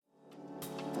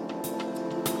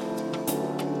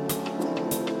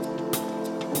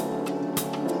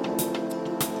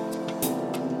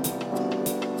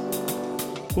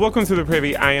Welcome to The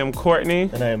Privy. I am Courtney.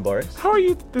 And I am Boris. How are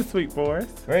you this week, Boris?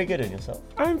 Very good, and yourself?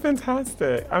 I'm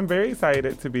fantastic. I'm very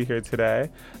excited to be here today.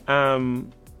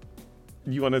 You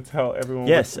want to tell everyone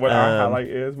what our highlight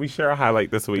is? We share a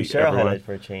highlight this week. We share a highlight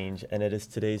for a change, and it is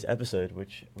today's episode,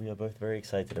 which we are both very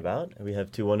excited about. We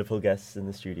have two wonderful guests in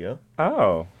the studio.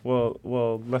 Oh,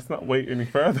 well, let's not wait any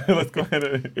further. Let's go ahead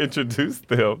and introduce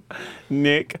them.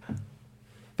 Nick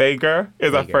Fager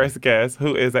is our first guest,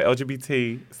 who is an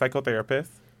LGBT psychotherapist.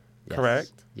 Yes.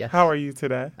 Correct? Yes. How are you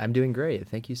today? I'm doing great.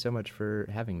 Thank you so much for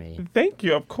having me. Thank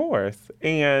you, of course.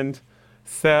 And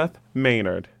Seth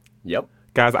Maynard. Yep.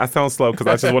 Guys, I sound slow because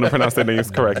I just want to pronounce their names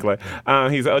correctly.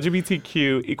 He's an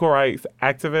LGBTQ equal rights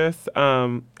activist.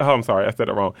 I'm sorry, I said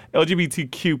it wrong.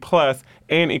 LGBTQ plus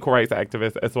and equal rights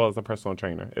activist, as well as a personal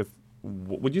trainer.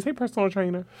 Would you say personal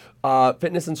trainer?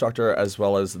 Fitness instructor, as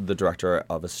well as the director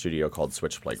of a studio called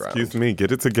Switch Playground. Excuse me,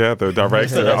 get it together,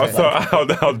 director.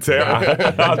 How dare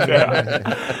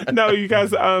I? No, you guys,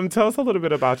 tell us a little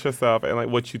bit about yourself and like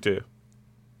what you do.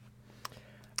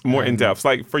 More in depth.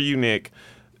 Like for you, Nick,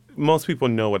 most people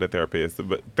know what a therapist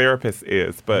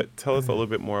is, but tell us a little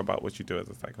bit more about what you do as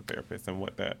a psychotherapist and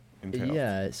what that entails.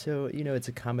 Yeah, so, it's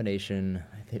a combination.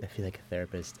 I feel like a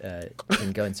therapist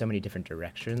can go in so many different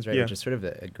directions, right? Yeah. Which is sort of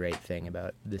a great thing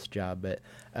about this job. But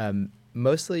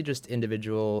mostly just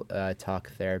individual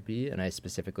talk therapy, and I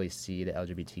specifically see the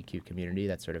LGBTQ community.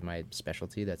 That's sort of my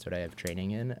specialty. That's what I have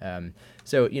training in.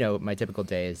 So, my typical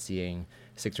day is seeing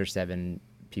 6 or 7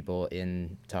 people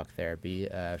in talk therapy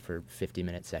for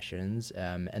 50-minute sessions.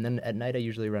 And then at night I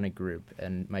usually run a group.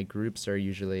 And my groups are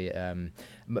usually,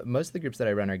 most of the groups that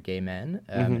I run are gay men.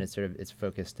 And it's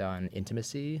focused on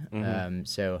intimacy.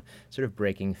 So sort of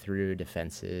breaking through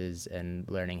defenses and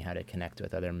learning how to connect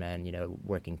with other men,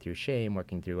 working through shame,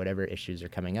 working through whatever issues are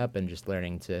coming up, and just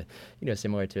learning to,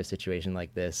 similar to a situation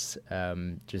like this,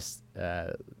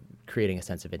 creating a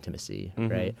sense of intimacy,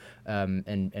 right?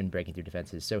 And breaking through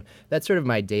defenses. So that's sort of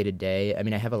my day-to-day. I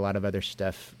mean, I have a lot of other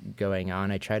stuff going on.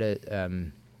 I try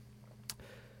to,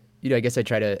 I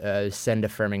try to send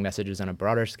affirming messages on a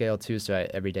broader scale, too. So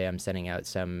every day I'm sending out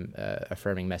some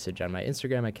affirming message on my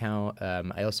Instagram account.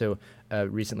 I also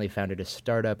recently founded a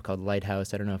startup called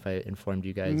Lighthouse. I don't know if I informed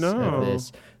you guys of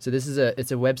this. So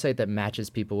it's a website that matches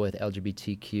people with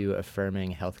LGBTQ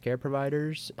affirming healthcare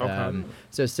providers. Okay.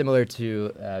 So similar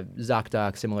to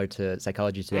ZocDoc, similar to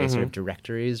Psychology Today, sort of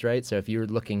directories, right? So if you're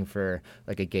looking for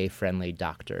like a gay-friendly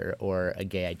doctor or a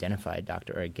gay-identified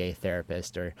doctor or a gay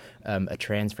therapist or a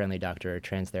trans-friendly doctor or a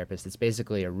trans therapist, it's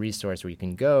basically a resource where you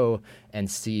can go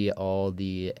and see all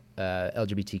the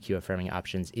LGBTQ affirming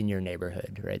options in your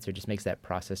neighborhood, right? So it just makes that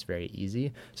process very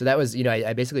easy. So that was,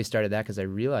 I basically started that because I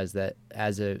realized that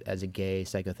as a gay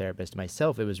psychotherapist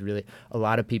myself, it was really, a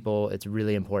lot of people, it's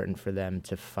really important for them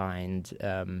to find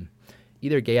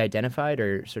either gay identified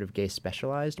or sort of gay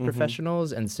specialized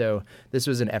professionals. And so this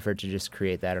was an effort to just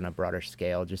create that on a broader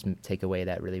scale, just take away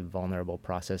that really vulnerable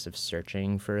process of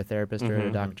searching for a therapist or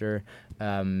a doctor,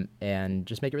 and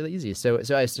just make it really easy. So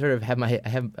I sort of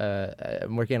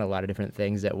I'm working on a lot of different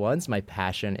things at once. My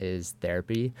passion is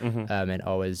therapy, and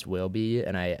always will be.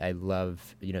 And I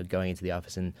love, going into the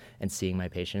office and seeing my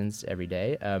patients every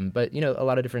day. But, a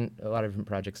lot of different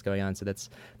projects going on. So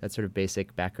that's sort of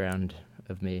basic background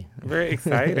of me. Very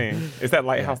exciting. Is that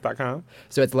lighthouse.com?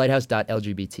 So it's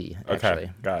lighthouse.lgbt, actually. Okay,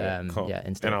 got it. Cool. Yeah,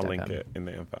 and I'll link it in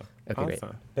the info. Okay, awesome.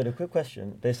 great. But a quick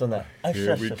question based on that.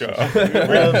 Here we go.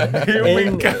 Here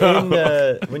we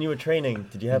go. When you were training,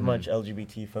 did you have much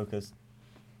LGBT-focused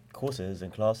courses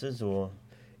and classes, or?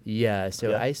 Yeah,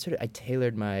 so I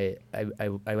tailored I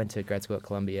went to grad school at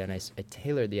Columbia, and I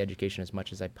tailored the education as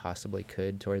much as I possibly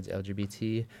could towards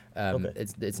LGBT.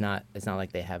 It's not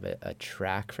like they have a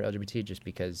track for LGBT, just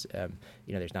because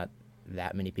there's not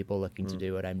that many people looking to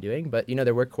do what I'm doing. But,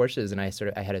 there were courses, and I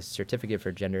had a certificate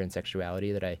for gender and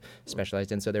sexuality that I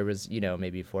specialized in. So there was,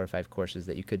 maybe 4 or 5 courses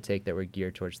that you could take that were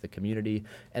geared towards the community.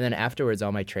 And then afterwards,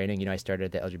 all my training, I started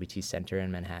at the LGBT Center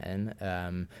in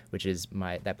Manhattan, which is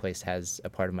that place has a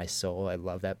part of my soul. I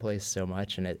love that place so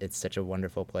much, and it's such a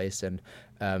wonderful place. And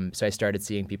so I started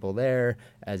seeing people there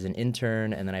as an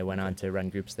intern, and then I went on to run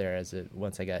groups there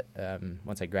once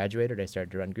I graduated, I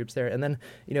started to run groups there. And then,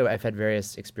 I've had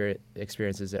various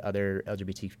experiences at other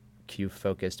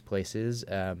LGBTQ-focused places.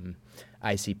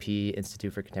 ICP,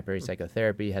 Institute for Contemporary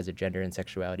Psychotherapy, has a gender and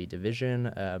sexuality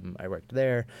division. I worked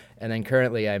there. And then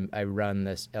currently I run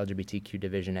this LGBTQ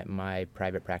division at my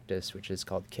private practice, which is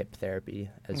called KIP Therapy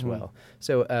as well.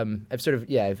 So I've sort of,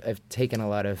 I've taken a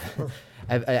lot of,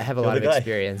 I have a lot of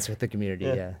experience with the community.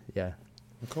 Yeah.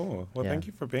 Cool. Well, thank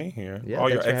you for being here. Yeah, all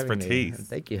your thanks for having me. expertise.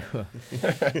 Thank you.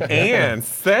 And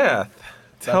Seth,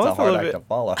 Tell That's us a hard little act bit. to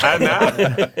follow. I know.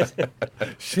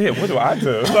 Shit, what do I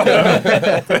do?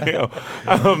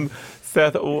 Damn.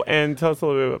 Seth, and tell us a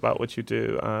little bit about what you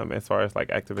do as far as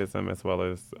like activism, as well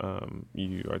as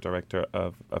you are director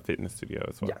of a fitness studio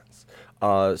as well. Yes.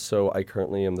 So I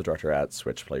currently am the director at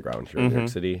Switch Playground here in New York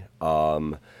City.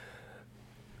 I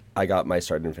got my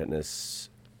start in fitness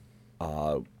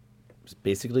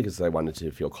basically because I wanted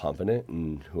to feel confident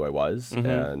in who I was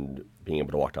and being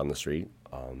able to walk down the street.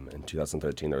 In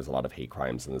 2013, there was a lot of hate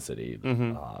crimes in the city.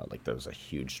 Like there was a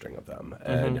huge string of them.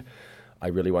 And I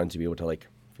really wanted to be able to like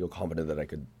feel confident that I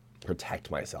could protect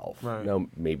myself. Right. Now,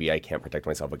 maybe I can't protect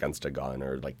myself against a gun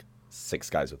or like 6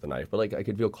 guys with a knife, but like I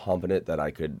could feel confident that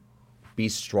I could be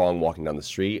strong walking down the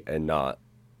street and not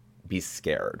be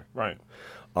scared. Right.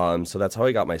 So that's how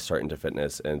I got my start into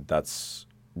fitness, and that's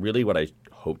really what I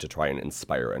hope to try and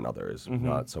inspire in others.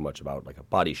 Not so much about like a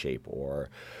body shape or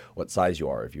what size you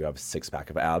are. If you have 6-pack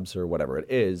of abs or whatever it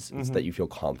is, it's that you feel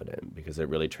confident, because it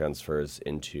really transfers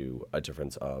into a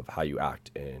difference of how you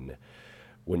act in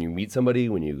when you meet somebody,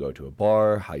 when you go to a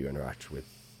bar, how you interact with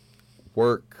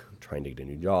work, trying to get a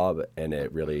new job, and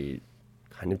it really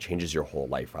kind of changes your whole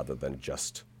life rather than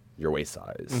just your waist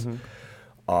size.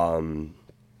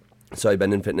 So I've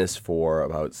been in fitness for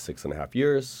about 6.5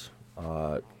 years,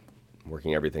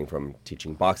 working everything from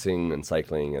teaching boxing and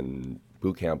cycling and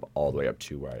boot camp all the way up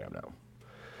to where I am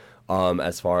now.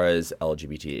 As far as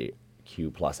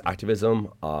LGBTQ plus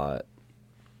activism,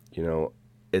 you know,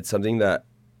 it's something that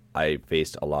I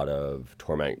faced a lot of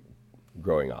torment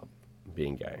growing up,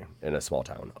 being gay in a small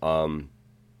town.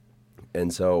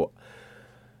 And so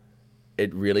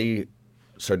it really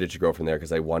started to grow from there,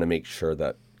 because I want to make sure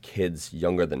that kids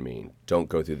younger than me don't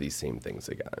go through these same things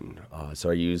again. So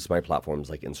I use my platforms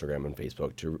like Instagram and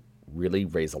Facebook to really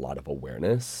raise a lot of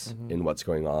awareness in what's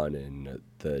going on and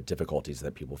the difficulties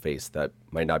that people face that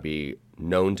might not be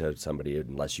known to somebody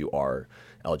unless you are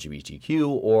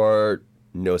LGBTQ or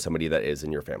know somebody that is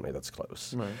in your family that's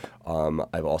close. Right.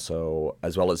 I've also,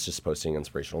 as well as just posting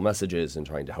inspirational messages and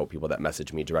trying to help people that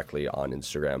message me directly on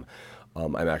Instagram,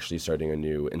 I'm actually starting a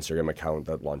new Instagram account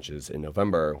that launches in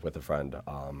November with a friend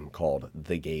called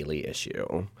The Gaily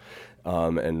Issue.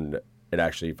 And it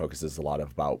actually focuses a lot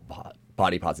about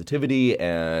body positivity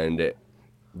and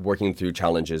working through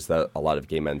challenges that a lot of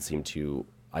gay men seem to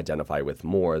identify with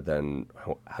more than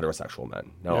heterosexual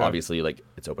men. Now, obviously, like,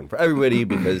 it's open for everybody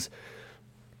because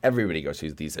everybody goes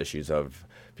through these issues of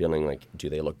feeling like, do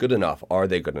they look good enough? Are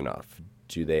they good enough?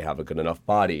 Do they have a good enough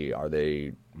body? Are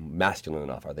they masculine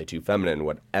enough? Are they too feminine?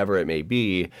 Whatever it may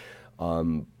be.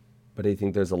 But I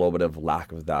think there's a little bit of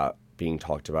lack of that being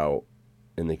talked about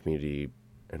in the community,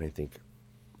 and I think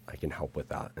I can help with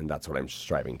that, and that's what I'm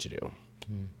striving to do.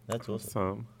 That's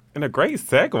awesome. And a great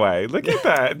segue. Look at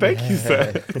that. Thank you,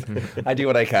 Seth. I do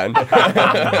what I can.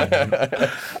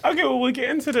 Okay, well, we'll get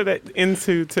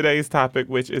into today's topic,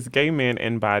 which is gay men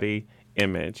and body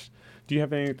image. Do you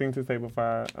have anything to say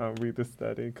before I read the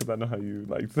study? Because I know how you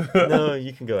like to. No,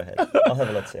 you can go ahead. I'll have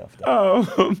a lot to say after.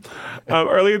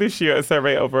 Earlier this year, a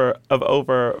survey of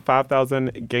over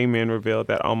 5,000 gay men revealed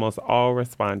that almost all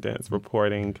respondents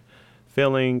reporting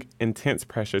feeling intense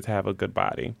pressure to have a good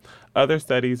body. Other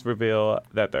studies reveal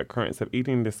that the occurrence of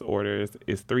eating disorders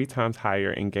is 3 times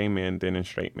higher in gay men than in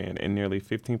straight men, and nearly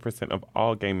 15% of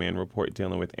all gay men report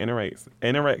dealing with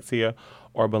anorexia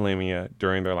or bulimia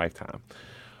during their lifetime.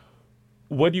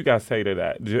 What do you guys say to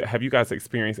that? Have you guys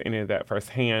experienced any of that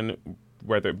firsthand,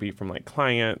 whether it be from like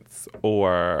clients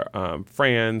or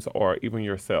friends or even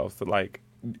yourself? So like,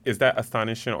 is that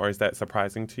astonishing or is that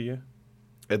surprising to you?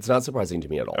 It's not surprising to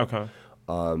me at all. Okay.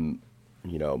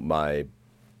 You know, my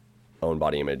own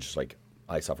body image, like,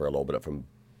 I suffer a little bit from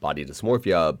body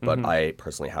dysmorphia, but I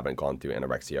personally haven't gone through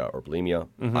anorexia or bulimia.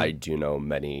 I do know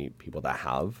many people that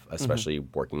have, especially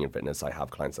working in fitness. I have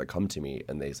clients that come to me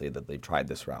and they say that they've tried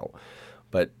this route.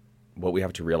 But what we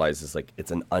have to realize is, like,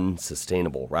 it's an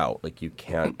unsustainable route. Like, you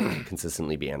can't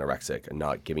consistently be anorexic and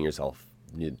not giving yourself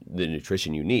the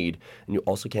nutrition you need. And you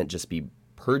also can't just be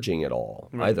purging it all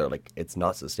either. Like, it's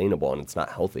not sustainable and it's not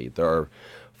healthy. There are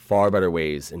far better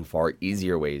ways and far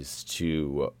easier ways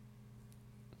to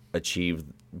achieve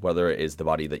whether it is the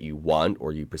body that you want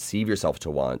or you perceive yourself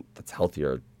to want that's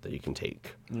healthier that you can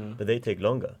take. But they take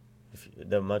longer.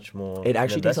 They're much more. It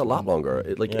actually takes a lot longer.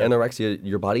 Anorexia,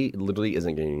 your body literally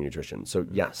isn't getting nutrition. So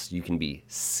yes, you can be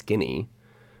skinny,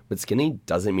 but skinny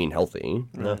doesn't mean healthy.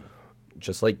 No.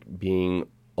 Just like being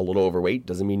a little overweight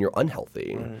doesn't mean you're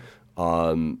unhealthy.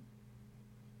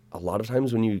 A lot of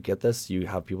times when you get this, you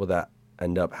have people that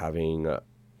end up having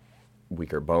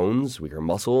weaker bones, weaker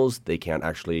muscles. They can't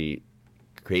actually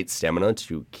create stamina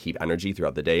to keep energy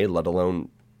throughout the day, let alone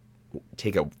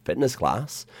take a fitness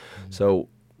class. So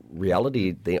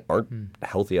reality, they aren't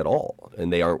healthy at all,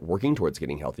 and they aren't working towards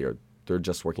getting healthier. They're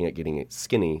just working at getting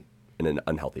skinny in an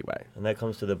unhealthy way. And that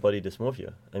comes to the body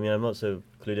dysmorphia. I mean, I'm not so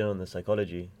clued in on the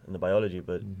psychology and the biology,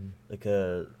 but like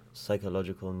a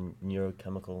psychological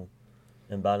neurochemical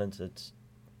imbalance that's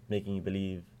making you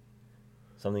believe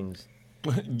something's...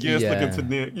 Yes, looking to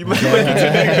Nick. You looking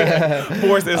to Nick.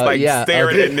 Boris is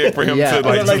staring at Nick for him to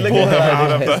pull him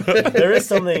out of the... There is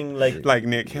something like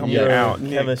Nick, help me out.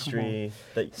 Chemistry.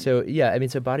 So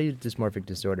body dysmorphic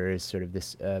disorder is sort of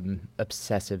this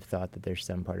obsessive thought that there's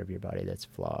some part of your body that's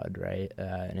flawed, right?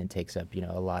 And it takes up,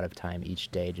 a lot of time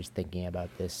each day just thinking about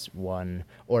this one,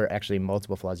 or actually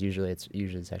multiple flaws. Usually it's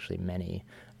actually many.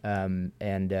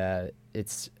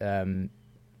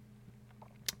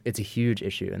 It's a huge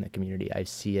issue in the community. I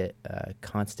see it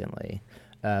constantly.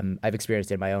 I've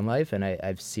experienced it in my own life, and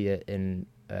I've seen it in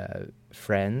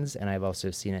friends, and I've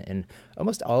also seen it in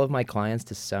almost all of my clients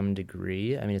to some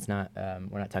degree. I mean, it's not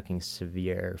we're not talking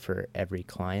severe for every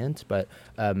client, but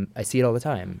I see it all the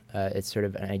time. It's sort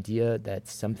of an idea that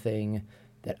something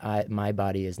that my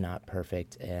body is not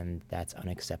perfect and that's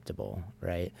unacceptable,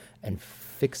 right? And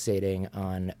fixating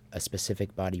on a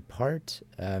specific body part,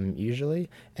 usually.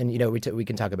 And, we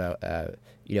can talk about,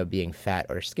 being fat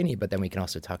or skinny, but then we can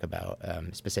also talk about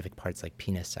specific parts like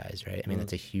penis size, right? I mean,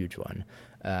 that's a huge one.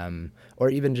 Or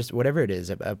even just whatever it is,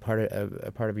 a part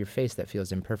of your face that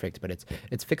feels imperfect, but it's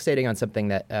fixating on something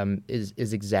that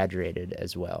is exaggerated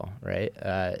as well, right?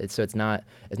 So it's not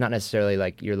necessarily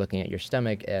like you're looking at your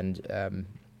stomach and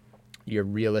you're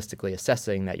realistically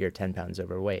assessing that you're 10 pounds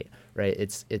overweight, right?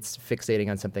 It's fixating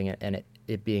on something and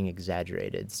it being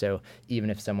exaggerated. So even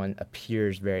if someone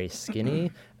appears very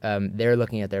skinny, they're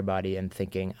looking at their body and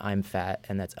thinking, I'm fat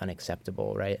and that's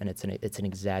unacceptable, right? And it's an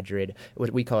exaggerated, what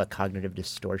we call a cognitive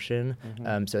distortion.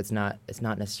 So it's not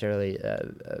necessarily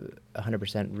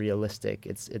 100% realistic.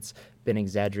 It's been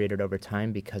exaggerated over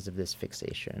time because of this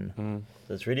fixation.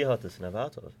 So it's really hard to snap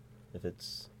out of if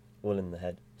it's all in the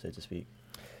head, so to speak.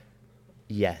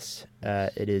 Yes,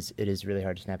 it is really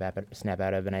hard to snap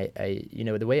out of, and I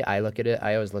the way I look at it,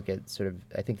 I always look at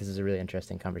I think this is a really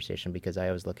interesting conversation because I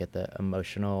always look at the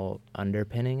emotional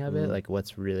underpinning of it, like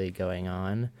what's really going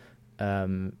on,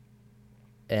 and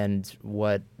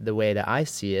the way that I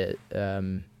see it,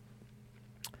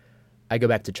 I go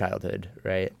back to childhood,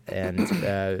 right? And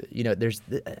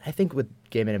I think with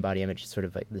gay men and body image, it's sort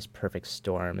of like this perfect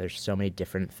storm. There's so many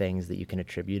different things that you can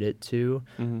attribute it to.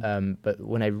 But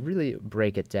when I really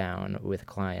break it down with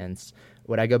clients,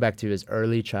 what I go back to is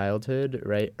early childhood,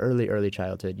 right? Early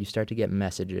childhood. You start to get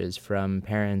messages from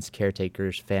parents,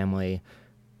 caretakers, family,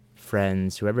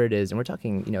 friends, whoever it is, and we're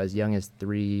talking, as young as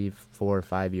 3, 4,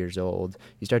 5 years old.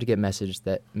 You start to get messages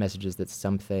that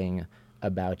something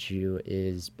about you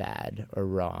is bad or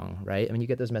wrong, right? I mean, you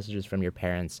get those messages from your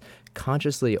parents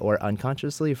consciously or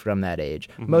unconsciously from that age.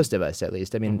 Most of us, at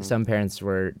least. I mean, some parents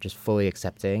were just fully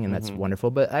accepting, and that's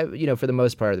wonderful. But for the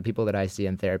most part, the people that I see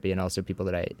in therapy and also people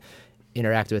that I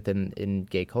interact with in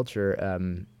gay culture,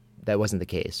 that wasn't the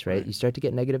case, right? You start to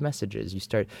get negative messages.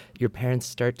 Your parents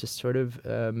start to sort of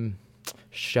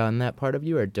shun that part of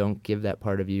you or don't give that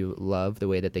part of you love the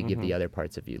way that they give the other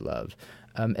parts of you love.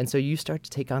 And so you start to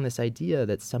take on this idea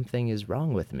that something is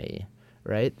wrong with me,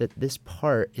 right? That this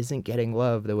part isn't getting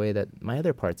love the way that my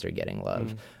other parts are getting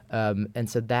love. And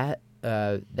so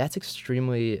that's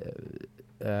extremely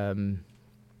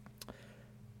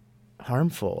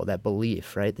harmful, that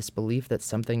belief, right? This belief that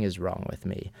something is wrong with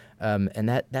me. And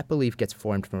that belief gets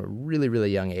formed from a really,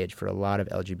 really young age for a lot of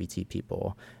LGBT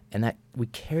people. And that we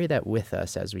carry that with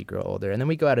us as we grow older. And then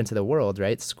we go out into the world,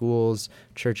 right? Schools,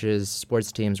 churches,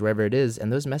 sports teams, wherever it is. And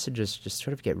those messages just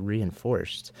sort of get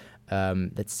reinforced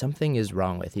that something is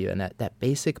wrong with you. And that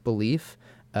basic belief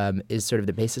is sort of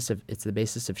the basis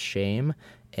of shame.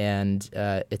 And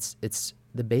it's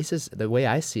the basis, the way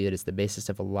I see it, is the basis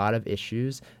of a lot of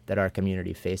issues that our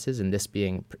community faces, and this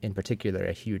being in particular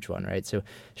a huge one, right? So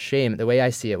shame, the way I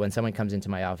see it, when someone comes into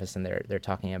my office and they're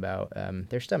talking about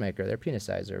their stomach or their penis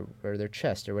size or their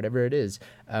chest or whatever it is,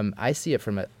 I see it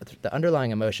from the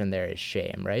underlying emotion there is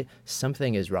shame, right?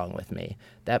 Something is wrong with me.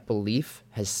 That belief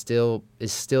is still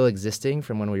existing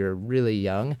from when we were really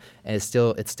young, and it's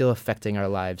still affecting our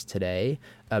lives today.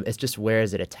 It's just, where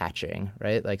is it attaching,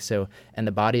 right? Like, so, and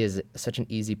the body is such an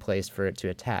easy place for it to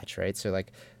attach, right? So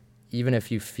like, even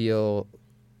if you feel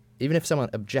even if someone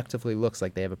objectively looks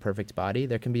like they have a perfect body,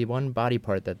 there can be one body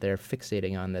part that they're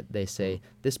fixating on that they say,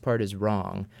 this part is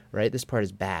wrong, right? This part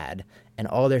is bad. And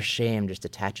all their shame just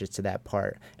attaches to that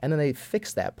part. And then they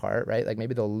fix that part, right? Like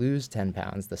maybe they'll lose 10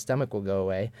 pounds, the stomach will go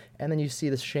away, and then you see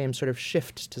the shame sort of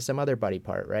shift to some other body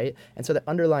part, right? And so the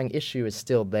underlying issue is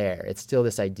still there. It's still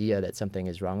this idea that something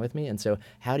is wrong with me. And so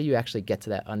how do you actually get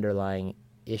to that underlying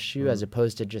issue as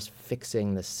opposed to just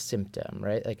fixing the symptom,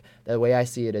 right? Like the way I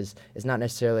see it is not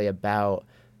necessarily about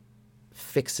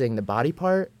fixing the body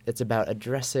part. It's about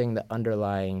addressing the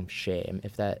underlying shame,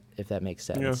 if that makes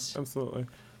sense. Yeah, absolutely.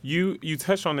 You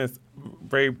touched on this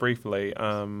very briefly.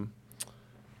 I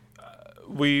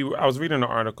was reading an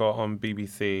article on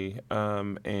BBC,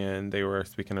 and they were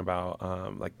speaking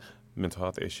about like mental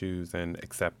health issues and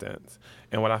acceptance.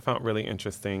 And what I found really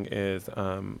interesting is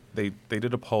they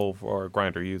did a poll for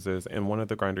Grindr users, and one of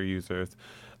the Grindr users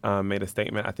made a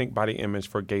statement. I think body image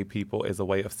for gay people is a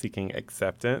way of seeking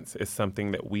acceptance. It's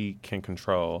something that we can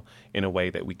control in a way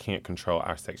that we can't control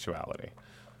our sexuality.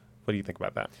 What do you think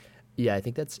about that? Yeah, I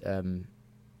think that's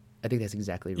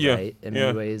exactly right in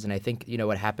many ways. And I think,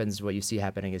 what you see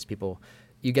happening is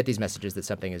you get these messages that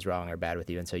something is wrong or bad with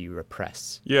you, and so you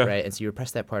repress, right? And so you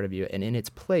repress that part of you, and in its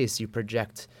place, you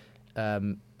project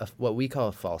what we call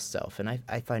a false self. And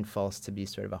I find false to be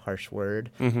sort of a harsh word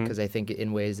because I think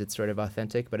in ways it's sort of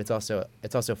authentic, but it's also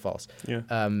false. Yeah.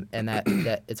 And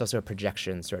that it's also a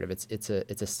projection, sort of. It's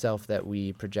a self that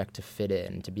we project to fit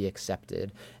in, to be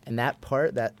accepted. And that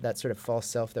part, that sort of false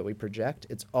self that we project,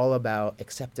 it's all about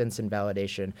acceptance and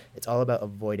validation. It's all about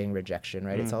avoiding rejection,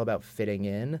 right? It's all about fitting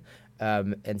in.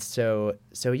 And so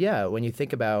when you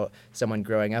think about someone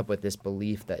growing up with this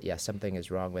belief that, something is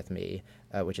wrong with me,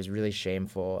 which is really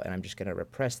shameful, and I'm just going to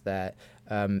repress that,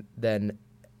 then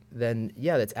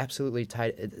that's absolutely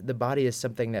tied. The body is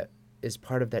something that is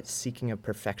part of that seeking of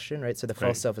perfection, right? So the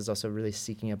false self is also really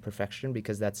seeking of perfection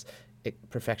because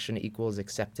perfection equals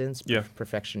acceptance. Yeah.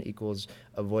 Perfection equals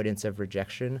avoidance of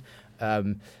rejection.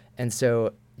 And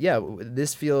so,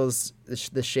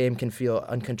 the shame can feel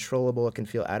uncontrollable. It can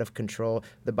feel out of control.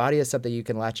 The body is something you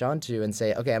can latch onto and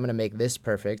say, okay, I'm going to make this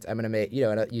perfect. I'm going to make,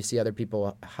 and you see other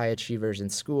people, high achievers in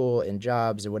school, in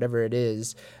jobs, or whatever it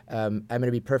is. I'm going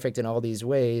to be perfect in all these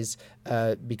ways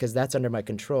because that's under my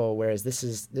control. Whereas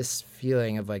this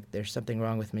feeling of like, there's something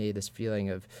wrong with me, this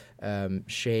feeling of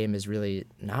shame is really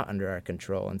not under our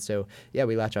control. And so,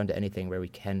 we latch onto anything where we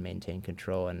can maintain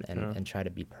control and try to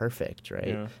be perfect, right?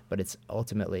 Yeah. But it's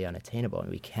ultimately unattainable,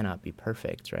 and we cannot be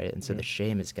perfect, right? And so the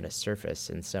shame is going to surface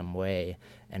in some way,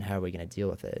 and how are we going to deal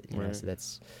with it? You know, so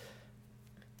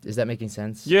is that making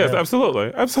sense? Yes,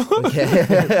 absolutely. Okay.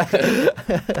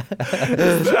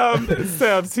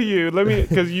 Seth, to you,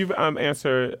 because you've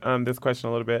answered this question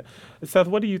a little bit. Seth,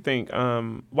 what do you think?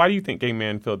 Why do you think gay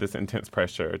men feel this intense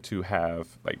pressure to have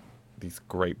like these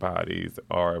great bodies,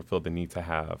 or feel the need to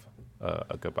have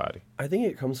a good body? I think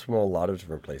it comes from a lot of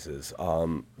different places.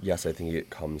 Yes, I think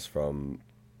it comes from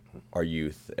our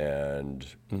youth and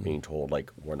being told like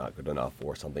we're not good enough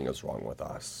or something is wrong with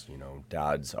us.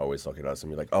 Dads always look at us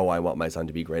and be like, oh, I want my son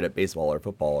to be great at baseball or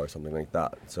football or something like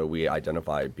that. So we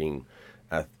identify being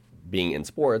in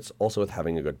sports also with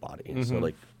having a good body. So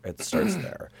like it starts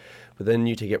there. But then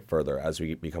you take it further as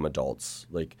we become adults.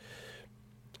 Like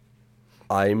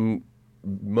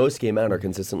most gay men are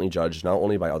consistently judged not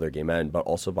only by other gay men, but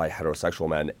also by heterosexual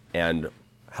men and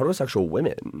heterosexual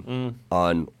women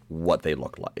on what they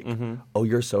look like. Oh,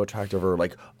 you're so attractive, or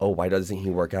like, oh, why doesn't he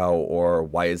work out, or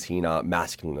why is he not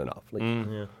masculine enough?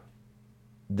 Like,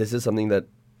 this is something that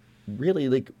really,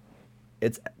 like,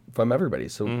 it's from everybody.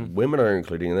 So women are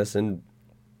including this, and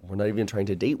we're not even trying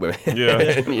to date women,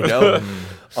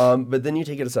 But then you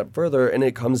take it a step further, and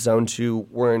it comes down to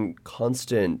we're in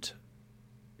constant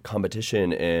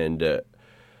competition and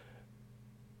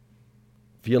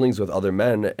feelings with other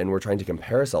men, and we're trying to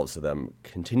compare ourselves to them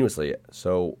continuously.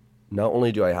 So not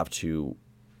only do I have to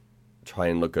try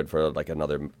and look good for like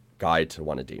another guy to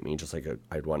want to date me, just like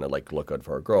I'd want to like look good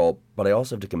for a girl, but I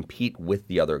also have to compete with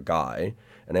the other guy,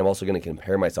 and I'm also going to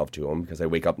compare myself to him because I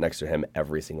wake up next to him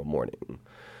every single morning.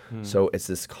 So it's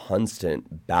this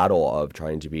constant battle of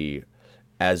trying to be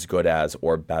as good as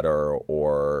or better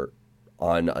or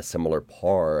on a similar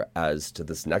par as to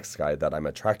this next guy that I'm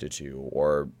attracted to,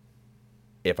 or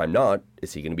if I'm not,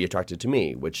 is he going to be attracted to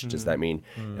me? Which does that mean,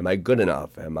 am I good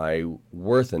enough? Am I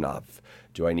worth enough?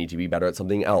 Do I need to be better at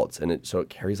something else? And so it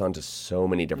carries on to so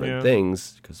many different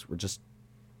things because we're just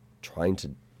trying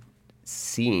to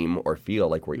seem or feel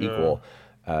like we're equal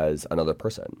as another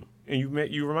person. And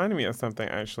you reminded me of something,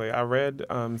 actually. I read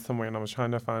somewhere, and I was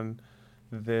trying to find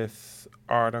this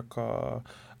article.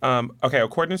 Okay,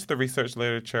 according to the research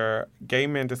literature, gay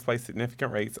men display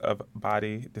significant rates of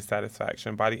body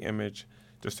dissatisfaction, body image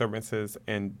disturbances,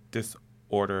 and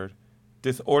disordered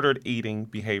eating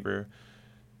behavior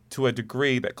to a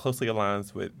degree that closely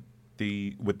aligns with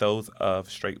those of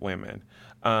straight women.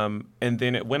 And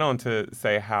then it went on to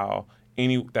say how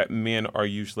that men are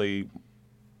usually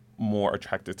more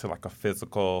attracted to like a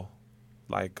physical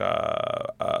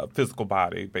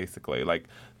body, basically, like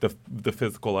the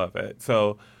physical of it.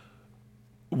 So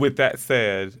with that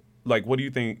said, like, what do you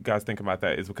guys think about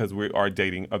that? Is because we are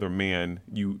dating other men,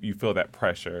 you feel that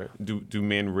pressure. Do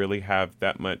men really have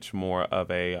that much more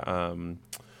of a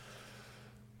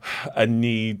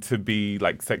need to be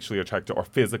like sexually attracted or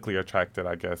physically attracted,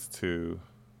 I guess, to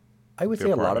I would say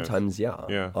partners? A lot of times, yeah.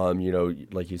 Yeah.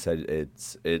 Like you said,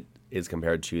 it is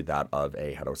compared to that of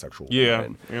a heterosexual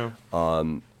woman. Yeah.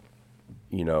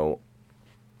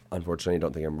 Unfortunately, I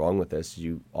don't think I'm wrong with this.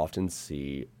 You often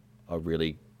see a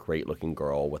really great-looking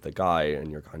girl with a guy,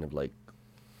 and you're kind of like,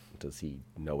 does he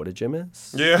know what a gym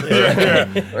is? Yeah.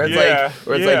 Or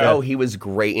it's like, oh, he was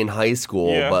great in high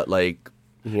school, but like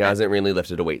he hasn't really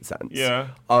lifted a weight since. Yeah.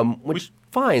 Which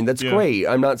fine, that's great.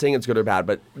 I'm not saying it's good or bad,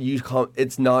 but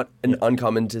it's not an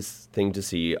uncommon thing to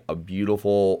see a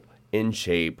beautiful, in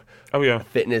shape,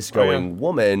 fitness-going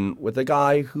woman with a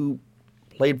guy who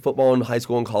played football in high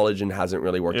school and college and hasn't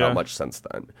really worked out much since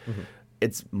then. Mm-hmm.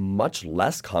 It's much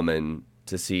less common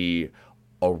to see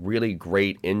a really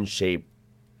great, in shape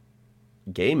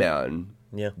gay man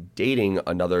dating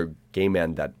another gay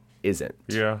man that isn't.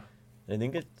 Yeah. I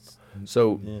think it's...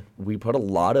 So we put a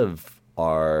lot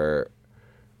into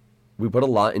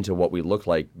what we look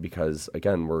like because,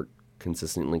 again, we're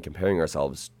consistently comparing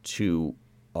ourselves to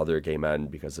other gay men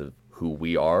because of who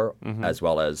we are as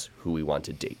well as who we want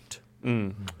to date.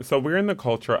 Mm. So we're in the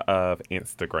culture of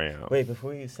Instagram. Wait,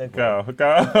 before you segue. Go.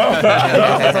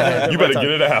 You better get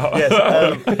it out. Yes.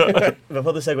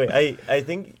 Before the segue, I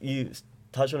think you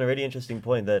touched on a really interesting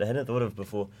point that I hadn't thought of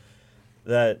before,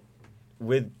 that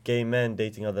with gay men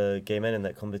dating other gay men in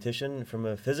that competition, from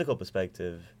a physical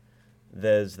perspective,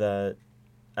 there's that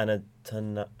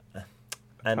anatomy.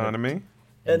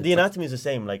 The anatomy is the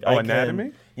same. Like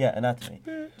anatomy? Yeah, anatomy.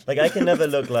 Like I can never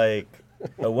look like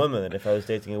a woman if I was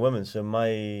dating a woman.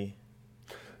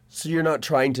 So you're not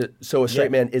trying to. So a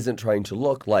straight man isn't trying to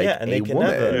look like a woman. and they can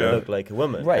never look like a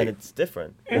woman. Right. And it's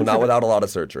different. Well, not without a lot of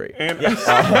surgery. Which is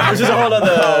a whole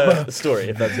other story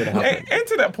if that's going to happen. And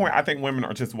to that point, I think women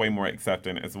are just way more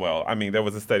accepting as well. I mean, there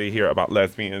was a study here about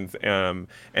lesbians and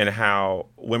how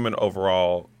women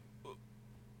overall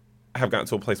have gotten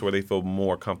to a place where they feel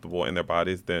more comfortable in their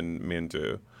bodies than men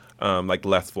do. Like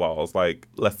less flawed. Like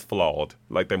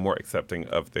they're more accepting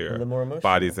of their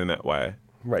bodies in that way.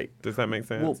 Right. Does that make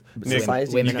sense? Well, Nick,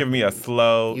 women you give me a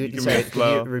slow.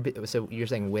 So you're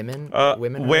saying women?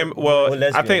 Women. Well,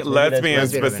 I think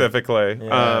lesbians specifically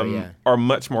women. are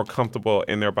much more comfortable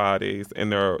in their bodies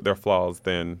and their flaws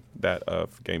than that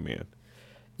of gay men.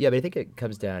 Yeah, but I think it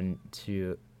comes down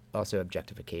to also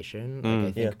objectification. Like,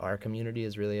 I think our community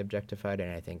is really objectified,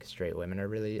 and I think straight women are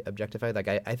really objectified. Like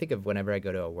I think of whenever I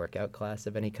go to a workout class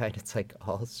of any kind, it's like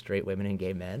all straight women and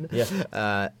gay men.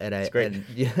 Yeah, it's great.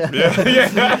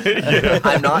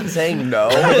 I'm not saying no.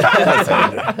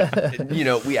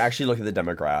 We actually look at the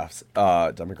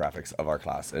demographics of our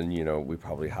class, and we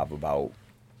probably have about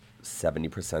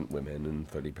 70% women and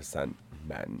 30%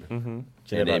 men. Mm-hmm.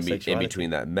 And in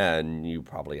between that men, you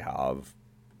probably have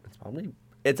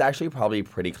it's actually probably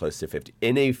pretty close to 50.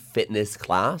 In a fitness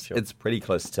class, it's pretty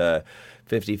close to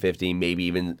 50-50, maybe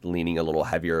even leaning a little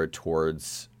heavier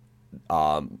towards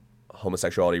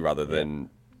homosexuality rather than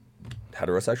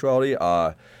heterosexuality.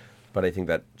 But I think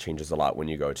that changes a lot when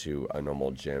you go to a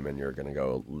normal gym and you're going to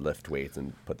go lift weights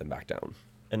and put them back down.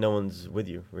 And no one's with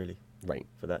you, really. Right.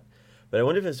 For that. But I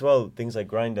wonder if as well, things like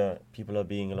Grindr, people are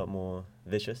being a lot more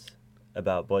vicious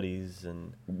about bodies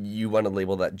and... You want to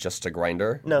label that just a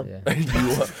grinder? No. Yeah.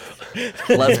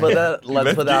 Let's put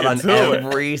that on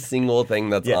every single thing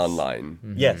that's online.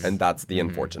 Mm-hmm. Yes. And that's the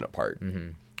unfortunate part. Mm-hmm.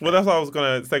 Well, that's what I was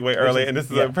going to segue early, and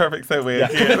this is a perfect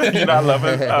segue again. I love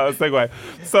it. Segue.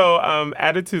 So,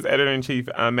 Attitude's editor-in-chief,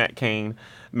 Matt Cain,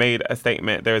 made a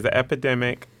statement. There is an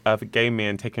epidemic of gay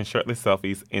men taking shirtless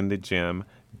selfies in the gym,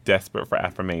 desperate for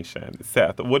affirmation.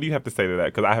 Seth, what do you have to say to that?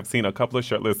 Because I have seen a couple of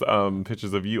shirtless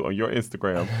pictures of you on your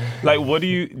Instagram. Like,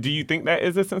 do you think that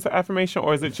is a sense of affirmation,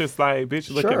 or is it just like,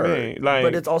 bitch, look at me? Like,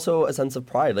 but it's also a sense of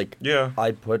pride. Like,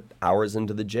 I put hours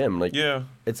into the gym. Like,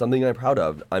 it's something I'm proud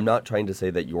of. I'm not trying to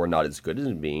say that you're not as good as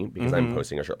me because I'm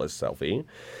posting a shirtless selfie,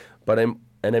 but I'm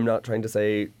not trying to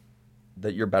say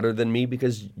that you're better than me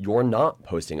because you're not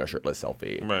posting a shirtless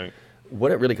selfie. Right.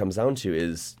 What it really comes down to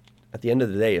is, at the end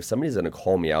of the day, if somebody's going to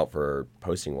call me out for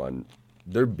posting one,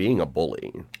 they're being a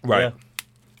bully. Right.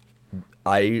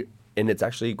 Yeah. And it's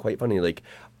actually quite funny. Like,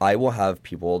 I will have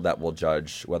people that will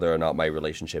judge whether or not my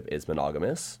relationship is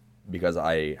monogamous because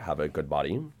I have a good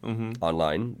body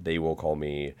online. They will call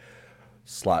me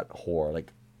slut, whore,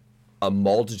 like a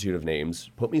multitude of names,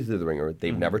 put me through the ringer.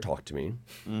 They've never talked to me.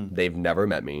 They've never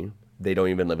met me. They don't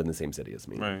even live in the same city as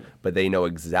me. Right. But they know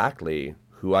exactly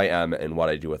who I am and what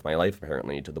I do with my life,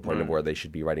 apparently, to the point of where they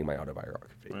should be writing my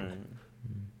autobiography. Right.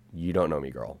 You don't know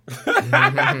me, girl.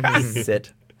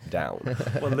 Sit down.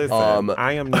 Well, listen,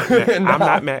 I am not Matt, I'm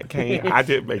not Matt Cain. I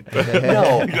did make that.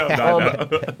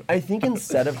 No. I think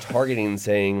instead of targeting and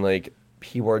saying, like,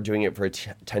 people are doing it for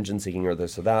attention seeking or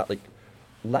this or that, like,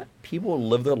 let people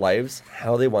live their lives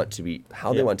how they want to be,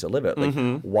 how they want to live it.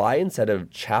 Like, why, instead of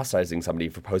chastising somebody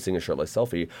for posting a shirtless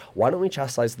selfie, why don't we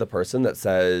chastise the person that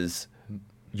says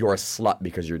you're a slut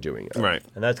because you're doing it? Right.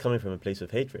 And that's coming from a place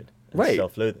of hatred and Right.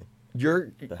 self-loathing.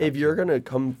 If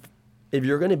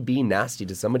you're gonna be nasty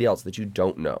to somebody else that you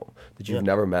don't know, that you've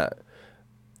never met,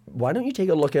 why don't you take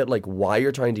a look at, like, why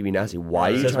you're trying to be nasty?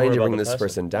 Why are you says trying more to about bring the this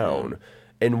person person. down?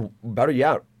 And better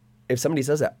yet, if somebody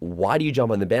says that, why do you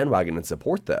jump on the bandwagon and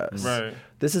support this? Right.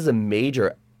 This is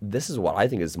what I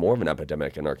think is more of an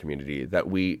epidemic in our community, that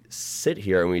we sit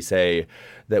here and we say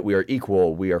that we are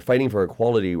equal, we are fighting for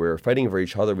equality, we're fighting for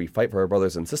each other, we fight for our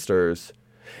brothers and sisters,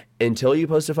 until you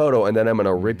post a photo and then I'm going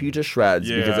to rip you to shreds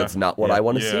because it's not what I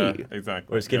want to see.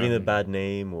 Exactly. Or it's giving a bad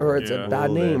name. Or it's a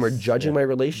bad all name, or this. judging my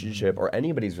relationship, or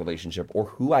anybody's relationship, or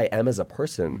who I am as a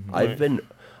person.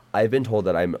 I've been told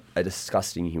that I'm a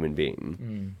disgusting human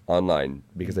being online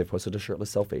because I posted a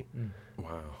shirtless selfie.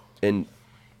 Wow. And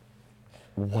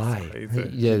why? Crazy.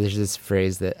 Yeah, there's this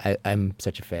phrase that I'm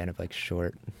such a fan of, like,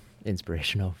 short,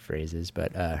 inspirational phrases,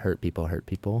 but hurt people hurt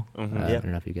people. I don't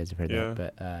know if you guys have heard that,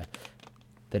 but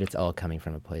that it's all coming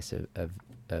from a place of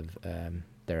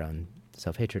their own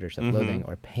self-hatred or self-loathing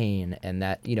or pain, and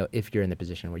that, you know, if you're in the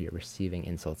position where you're receiving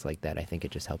insults like that, I think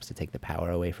it just helps to take the power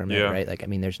away from it, right? Like, I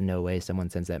mean, there's no way someone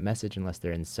sends that message unless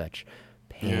they're in such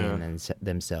pain and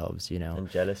themselves, you know. And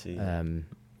jealousy.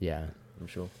 Yeah. I'm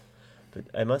sure. But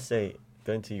I must say,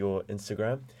 going to your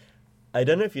Instagram, I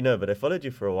don't know if you know, but I followed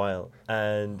you for a while,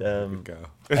 and I know,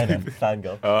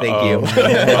 fangirl. Thank you.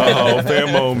 Oh, fair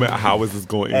moment. How is this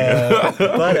going?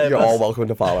 But You're all welcome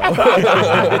to follow.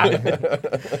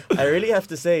 I really have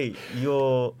to say,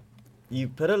 you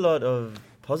put a lot of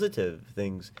positive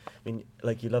things. I mean,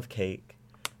 like, you love cake.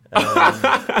 You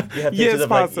have pictures of,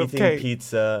 like, eating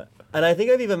pizza. And I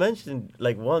think I've even mentioned,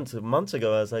 like, once, months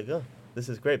ago, I was like, oh, this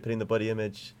is great, putting the body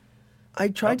image. I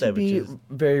try to be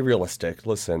very realistic.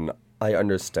 Listen, I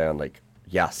understand, like,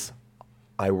 yes,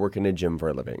 I work in a gym for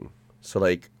a living. So,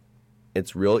 like,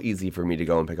 it's real easy for me to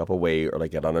go and pick up a weight or,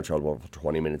 like, get on a treadmill for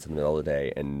 20 minutes in the middle of the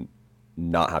day and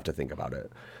not have to think about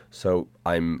it. So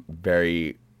I'm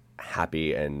very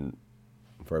happy and,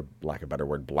 for lack of a better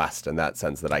word, blessed in that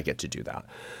sense that I get to do that.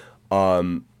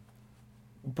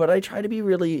 But I try to be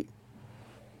really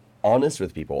honest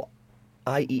with people.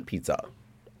 I eat pizza.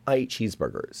 I eat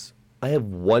cheeseburgers. I have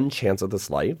one chance at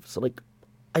this life, so, like,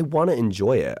 I want to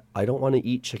enjoy it. I don't want to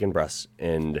eat chicken breasts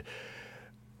and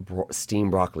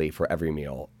steamed broccoli for every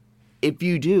meal. If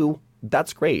you do,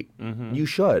 that's great. You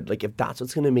should. Like, if that's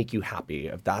what's going to make you happy,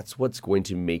 if that's what's going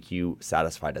to make you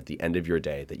satisfied at the end of your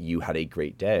day, that you had a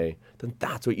great day, then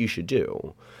that's what you should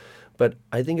do. But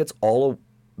I think it's all a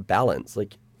balance.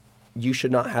 Like, you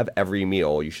should not have every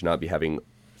meal. You should not be having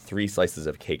 3 slices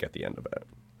of cake at the end of it.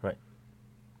 Right.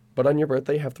 But on your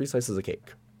birthday, have 3 slices of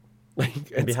cake.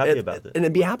 Like, and be happy about it. And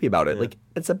then be happy about it. Yeah. Like,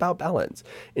 it's about balance.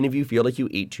 And if you feel like you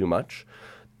ate too much,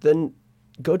 then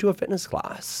go to a fitness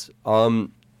class. You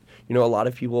know, a lot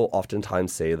of people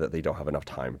oftentimes say that they don't have enough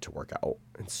time to work out.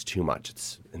 It's too much.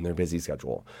 It's in their busy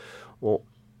schedule. Well,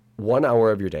 1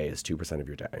 hour of your day is 2% of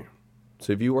your day.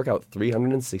 So if you work out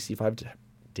 365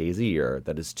 days a year,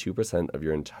 that is 2% of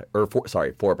your entire,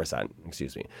 4%,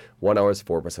 excuse me. 1 hour is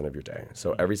 4% of your day.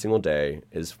 So every single day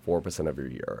is 4% of your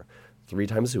year. 3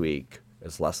 times a week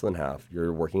is less than half.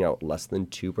 You're working out less than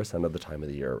 2% of the time of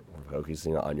the year,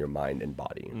 focusing on your mind and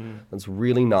body. That's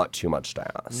really not too much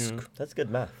to ask. That's good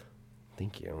math.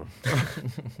 Thank you.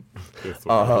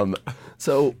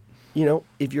 So, you know,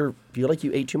 if you feel like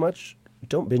you ate too much,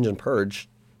 don't binge and purge.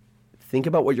 Think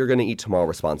about what you're going to eat tomorrow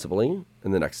responsibly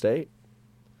and the next day,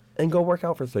 and go work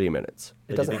out for 30 minutes.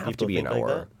 It doesn't have to be an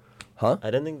hour. Huh?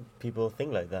 I don't think people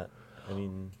think like that. I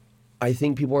mean, I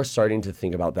think people are starting to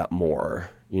think about that more.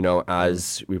 You know,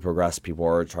 as we progress, people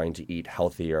are trying to eat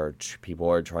healthier. People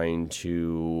are trying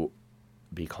to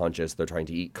be conscious. They're trying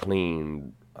to eat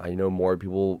clean. I know more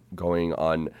people going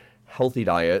on healthy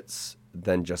diets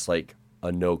than just like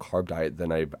a no carb diet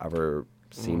than I've ever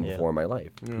seen before in my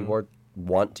life. People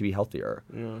want to be healthier.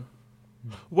 Yeah.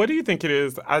 What do you think it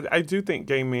is? I do think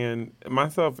gay men,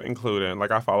 myself included,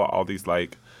 like I follow all these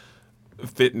like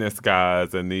fitness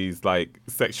guys and these like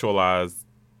sexualized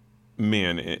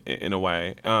men in a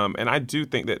way. And I do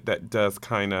think that does it's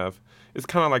kind of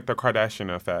like the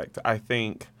Kardashian effect. I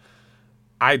think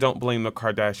I don't blame the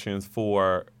Kardashians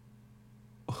for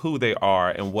who they are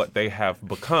and what they have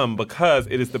become, because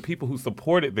it is the people who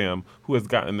supported them who has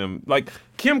gotten them. Like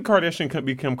Kim Kardashian couldn't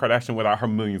be Kim Kardashian without her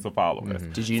millions of followers.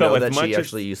 Did you know that she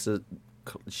actually used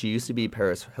to be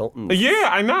Paris Hilton's Yeah,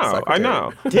 I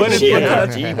know. But she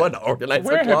won to organize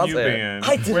where her have you closet. been?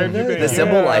 I didn't Where have you know been? The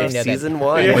Simple Life, Yeah. season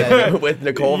 1 with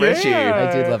Nicole Richie.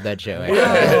 I did love that show.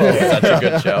 Such a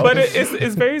good show. But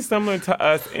it's very similar to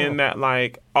us in that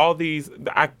like all these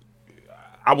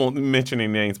I won't mention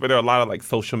any names, but there are a lot of like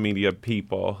social media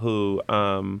people who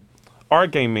are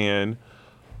gay men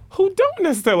who don't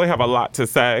necessarily have a lot to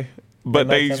say, but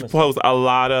they post a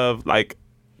lot of like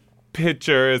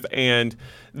pictures, and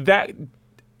that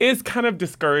is kind of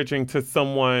discouraging to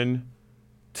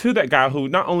that guy who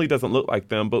not only doesn't look like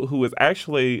them, but who is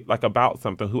actually like about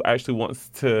something, who actually wants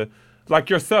to, like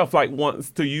yourself, like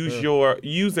wants to use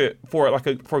it for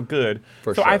like for good.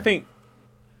 For so sure. I think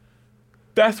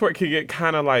that's where it can get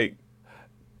kind of like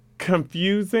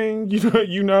confusing,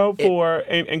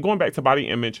 and going back to body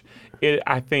image, it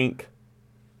I think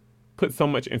put so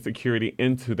much insecurity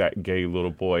into that gay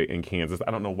little boy in Kansas.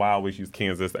 I don't know why I always use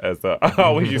Kansas as a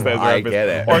reference. I get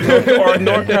it. Or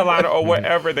North Carolina or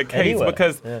whatever the case, Anywhere.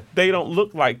 because they don't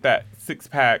look like that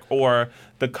six-pack or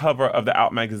the cover of the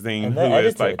Out magazine And who they're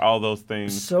is like edited. all those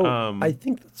things. So I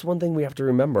think that's one thing we have to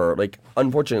remember. Like,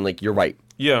 unfortunately, like you're right.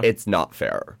 Yeah. It's not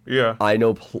fair. Yeah. I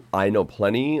know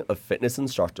plenty of fitness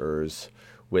instructors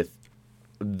with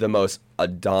the most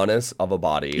Adonis of a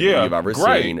body that you've ever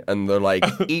seen, and they're like,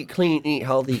 eat clean, eat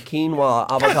healthy, quinoa,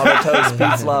 avocado toast,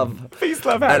 peace, love. Peace,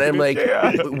 love, And I'm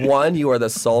happiness, like, one, you are the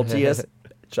saltiest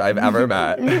I've ever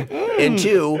met. And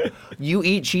two, you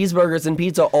eat cheeseburgers and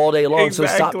pizza all day long, so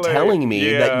stop Exactly. telling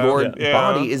me that your Yeah.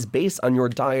 body is based on your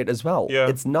diet as well. Yeah.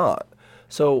 It's not.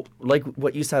 So, like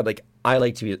what you said, like, I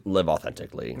like to live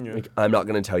authentically. Yeah. Like, I'm not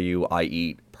going to tell you I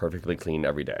eat perfectly clean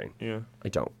every day. Yeah. I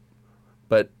don't.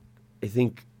 But I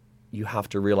think you have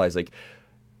to realize, like,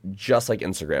 just like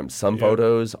Instagram, some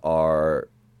photos are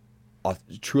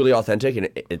truly authentic, and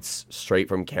it's straight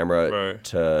from camera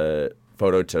to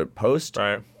photo to post.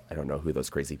 Right. I don't know who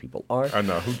those crazy people are. I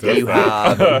know who does You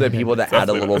that. have the people that add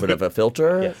a little bit of a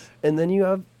filter, Yes. and then you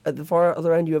have at the far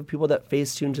other end, you have people that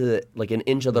face tune to like an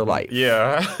inch of their life.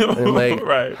 Yeah. And like,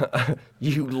 right.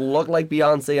 you look like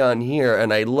Beyonce on here,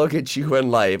 and I look at you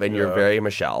in life, and you're very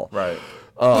Michelle. Right.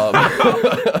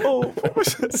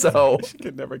 So She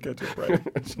could never catch it right.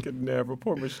 She could never.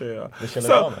 Poor Michelle. Michelle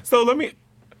So Obama. let me.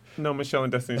 No, Michelle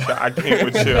and Destiny Child. I can't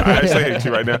with you. I actually hate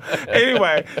you right now.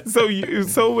 Anyway,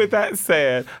 so with that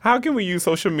said, how can we use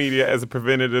social media as a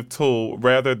preventative tool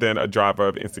rather than a driver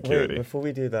of insecurity? Wait, before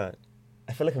we do that,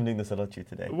 I feel like I'm doing this a lot to you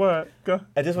today. What? Go.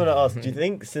 I just want to ask, do you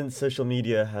think since social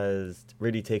media has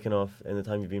really taken off in the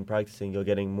time you've been practicing, you're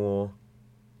getting more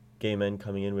gay men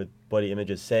coming in with body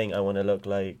images saying, I want to look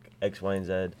like X, Y, and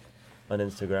Z on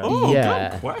Instagram? Oh,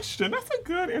 Yeah. good question. That's a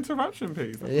good interruption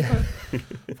piece.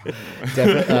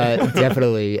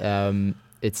 Definitely,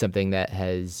 it's something that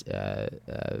has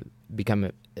become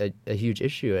a huge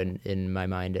issue in my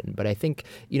mind. But I think,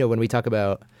 when we talk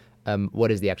about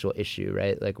what is the actual issue,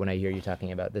 right? Like when I hear you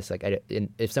talking about this, like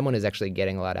if someone is actually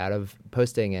getting a lot out of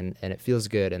posting and it feels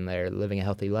good and they're living a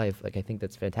healthy life, like I think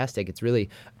that's fantastic. It's really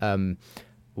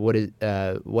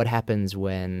what happens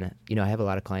when, I have a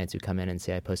lot of clients who come in and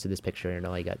say, I posted this picture and it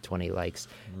only got 20 likes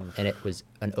and it was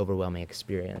an overwhelming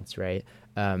experience, right?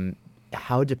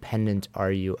 How dependent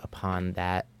are you upon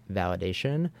that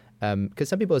validation? Because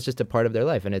some people, it's just a part of their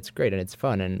life and it's great and it's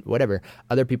fun and whatever.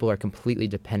 Other people are completely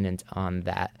dependent on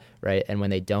that, right? And when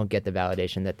they don't get the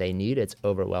validation that they need, it's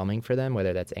overwhelming for them,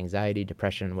 whether that's anxiety,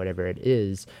 depression, whatever it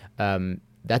is. I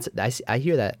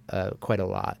hear that quite a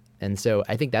lot. And so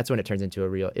I think that's when it turns into a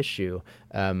real issue,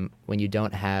 when you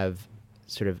don't have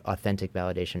sort of authentic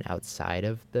validation outside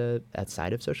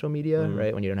of social media,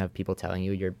 right? When you don't have people telling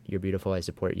you you're beautiful, I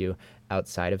support you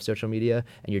outside of social media,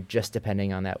 and you're just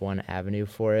depending on that one avenue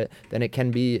for it, then it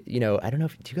can be, I don't know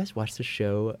do you guys watch the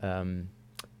show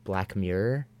Black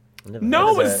Mirror?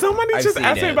 No, but somebody I've just seen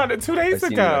asked me it. about it 2 days I've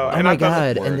seen ago. it. Oh and my I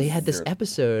thought, God. And they had this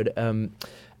episode,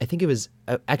 I think it was,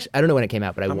 actually, I don't know when it came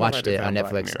out, but I watched it on Black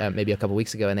Netflix Mirror. maybe a couple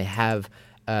weeks ago, and they have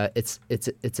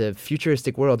it's a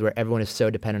futuristic world where everyone is so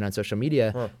dependent on social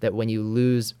media that when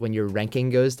your ranking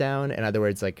goes down, in other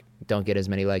words, like don't get as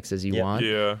many likes as you want,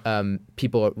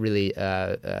 people really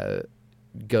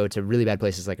go to really bad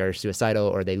places, like are suicidal,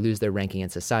 or they lose their ranking in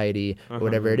society, or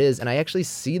whatever it is. And I actually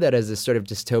see that as this sort of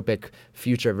dystopic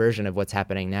future version of what's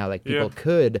happening now. Like people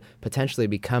could potentially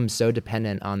become so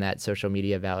dependent on that social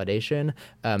media validation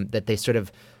that they sort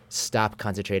of stop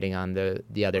concentrating on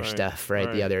the other stuff,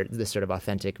 right? The sort of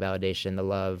authentic validation, the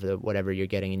love, the whatever you're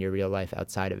getting in your real life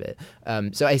outside of it.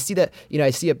 So I see that,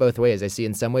 I see it both ways. I see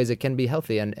in some ways it can be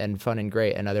healthy and fun and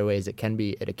great, and other ways it can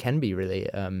be really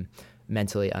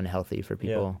mentally unhealthy for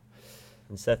people. Yeah.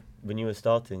 And Seth, when you were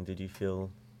starting, did you feel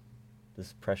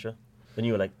this pressure when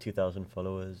you were like 2,000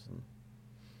 followers?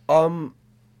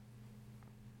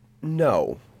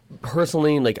 No,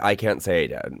 personally, like I can't say I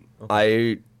did.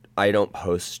 Okay. I don't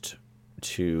post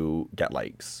to get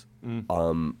likes.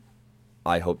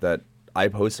 I hope that I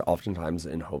post oftentimes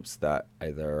in hopes that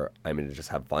either I'm going to just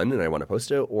have fun and I want to post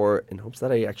it, or in hopes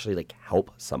that I actually like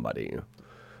help somebody.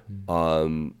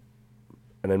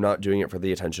 And I'm not doing it for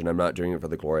the attention. I'm not doing it for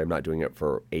the glory. I'm not doing it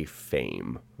for a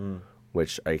fame,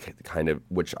 which I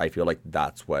feel like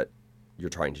that's what you're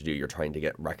trying to do. You're trying to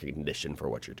get recognition for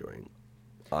what you're doing.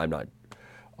 I'm not.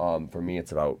 For me,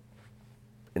 it's about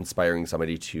inspiring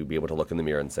somebody to be able to look in the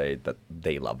mirror and say that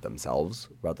they love themselves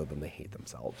rather than they hate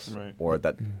themselves, or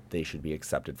that they should be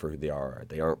accepted for who they are.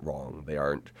 They aren't wrong. They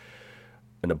aren't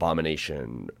an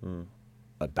abomination,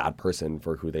 a bad person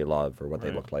for who they love or what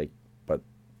they look like, but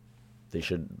they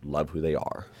should love who they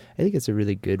are. I think it's a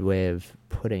really good way of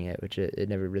putting it, which it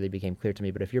never really became clear to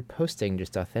me. But if you're posting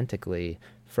just authentically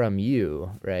from you,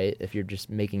 right? If you're just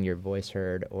making your voice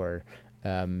heard or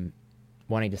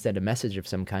wanting to send a message of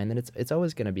some kind, then it's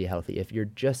always going to be healthy. If you're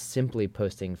just simply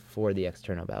posting for the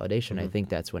external validation, I think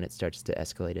that's when it starts to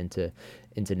escalate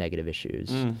into negative issues.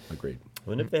 Agreed. I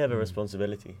wonder if they have a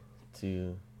responsibility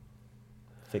to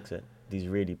fix it. These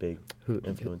really big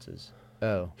influencers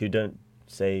who don't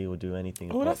say or do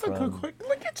anything. Oh, that's a good question.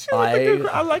 Look at you.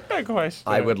 I like that question.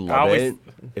 I would love it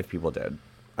if people did.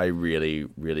 I really,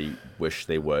 really wish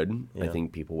they would. Yeah. I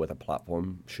think people with a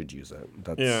platform should use it.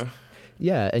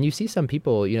 Yeah, and you see some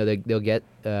people, they'll get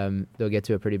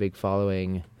to a pretty big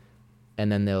following,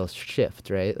 and then they'll shift,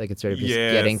 right? Like it's sort of just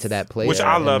getting to that place, which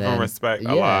I love and respect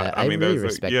a lot. I mean, really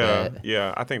respect that.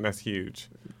 Yeah, I think that's huge.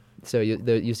 So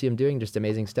you see them doing just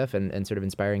amazing stuff and sort of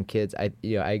inspiring kids. I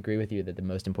agree with you that the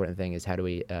most important thing is how do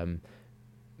we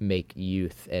make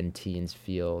youth and teens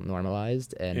feel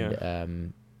normalized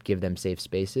and give them safe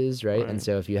spaces, right? And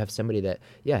so if you have somebody that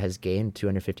has gained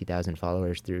 250,000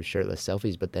 followers through shirtless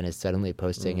selfies, but then is suddenly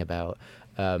posting about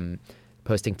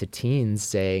posting to teens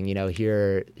saying,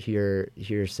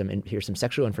 here's some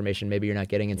sexual information maybe you're not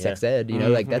getting in sex ed,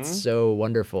 like that's so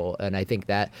wonderful. And I think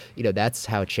that, that's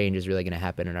how change is really going to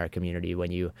happen in our community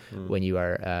when you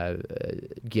are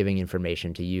giving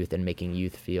information to youth and making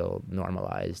youth feel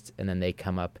normalized. And then they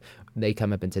come up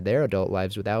into their adult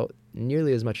lives without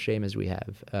nearly as much shame as we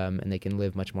have. And they can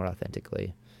live much more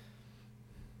authentically.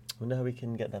 I wonder how we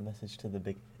can get that message to the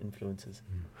big influencers.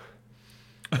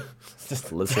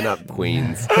 Just listen up,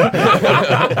 Queens. So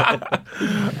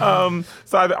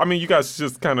I mean, you guys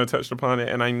just kind of touched upon it,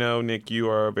 and I know, Nick, you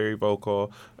are very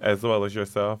vocal as well as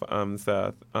yourself,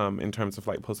 Seth, in terms of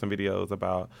like posting videos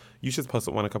about. You just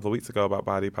posted one a couple of weeks ago about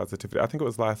body positivity. I think it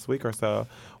was last week or so.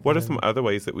 What are some other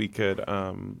ways that we could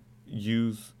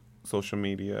use social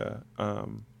media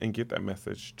and get that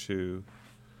message to,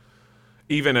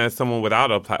 even as someone without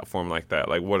a platform like that?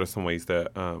 Like, what are some ways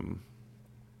that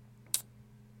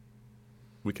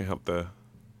we can help the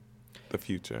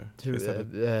future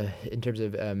in terms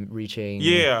of reaching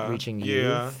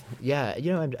youth.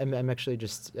 I'm actually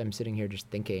I'm sitting here just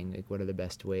thinking, like, what are the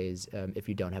best ways if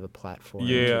you don't have a platform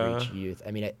to reach youth. I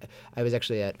mean, I was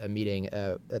actually at a meeting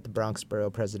at the Bronx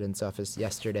Borough President's office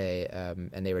yesterday,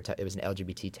 and they were it was an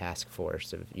LGBT task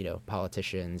force of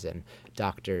politicians and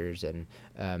doctors and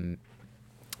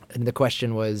the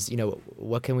question was,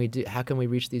 what can we do? How can we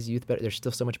reach these youth better? There's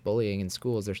still so much bullying in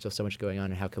schools. There's still so much going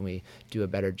on. And how can we do a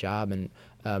better job? And,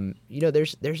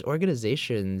 there's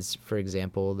organizations, for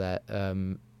example, that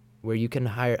where you can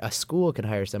a school can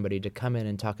hire somebody to come in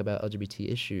and talk about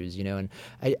LGBT issues, and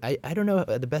I don't know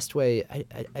the best way.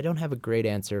 I don't have a great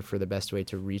answer for the best way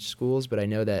to reach schools, but I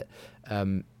know that,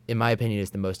 in my opinion, is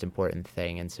the most important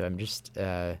thing. And so I'm just,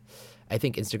 I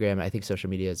think Instagram, I think social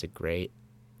media is a great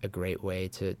way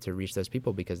to reach those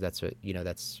people, because that's what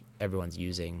that's everyone's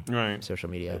using social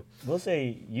media. We'll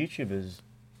say YouTube is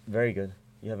very good.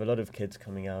 You have a lot of kids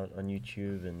coming out on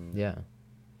YouTube and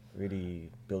really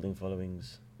building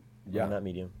followings. on that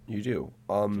medium. You do.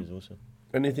 Which is awesome.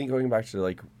 And I think going back to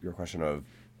like your question of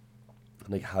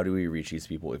like how do we reach these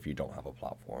people if you don't have a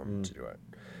platform to do it?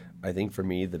 I think for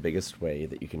me the biggest way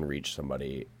that you can reach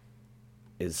somebody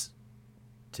is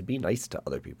to be nice to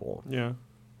other people. Yeah.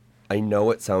 I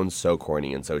know it sounds so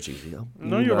corny and so cheesy.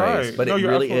 No, you're right. But no, it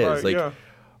really is. Right. Like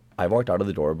I walked out of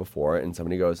the door before and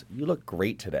somebody goes, "You look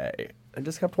great today." I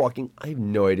just kept walking. I have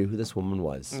no idea who this woman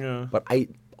was. Yeah. But I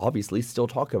obviously still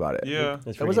talk about it. Yeah.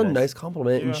 That was a nice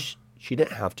compliment. And she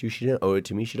didn't have to. She didn't owe it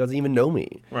to me. She doesn't even know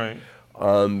me. Right.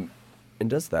 And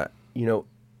does that. You know,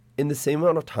 in the same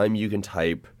amount of time you can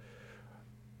type,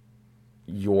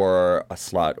 "You're a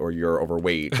slut," or "You're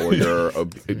overweight," or "You're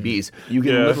obese," you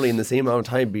can literally in the same amount of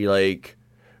time be like,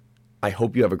 "I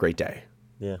hope you have a great day."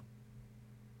 Yeah.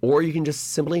 Or you can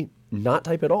just simply not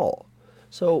type at all.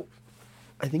 So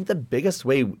I think the biggest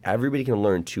way everybody can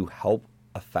learn to help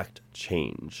affect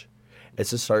change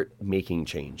is to start making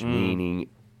change, meaning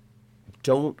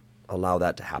don't allow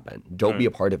that to happen. Don't be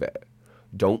a part of it.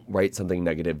 Don't write something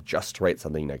negative just to write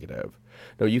something negative.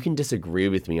 No, you can disagree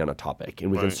with me on a topic and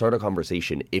we can start a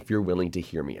conversation if you're willing to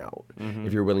hear me out,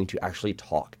 if you're willing to actually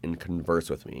talk and converse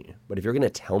with me. But if you're going to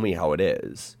tell me how it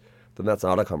is, then that's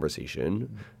not a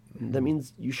conversation. That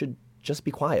means you should just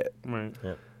be quiet. Right.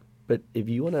 Yeah. But if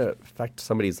you want to affect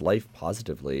somebody's life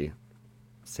positively,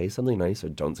 say something nice or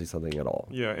don't say something at all.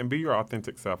 Yeah, and be your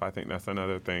authentic self. I think that's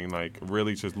another thing. Like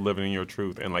really just living in your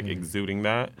truth and like exuding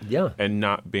that. Yeah. And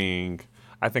not being,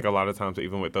 I think a lot of times,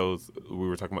 even with those, we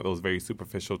were talking about those very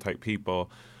superficial type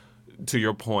people, to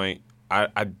your point,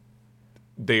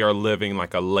 they are living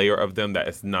like a layer of them that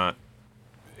is not,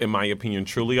 in my opinion,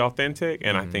 truly authentic.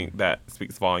 And I think that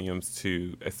speaks volumes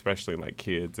to especially like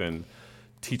kids and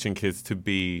teaching kids to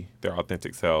be their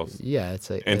authentic selves. Yeah, it's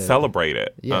like and celebrate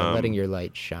it. Yeah, letting your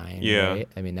light shine. Yeah. Right?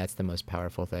 I mean, that's the most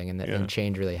powerful thing, and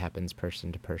change really happens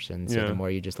person to person. So the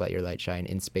more you just let your light shine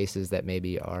in spaces that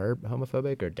maybe are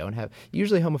homophobic or don't have.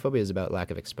 Usually, homophobia is about lack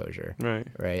of exposure. Right.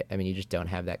 Right. I mean, you just don't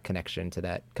have that connection to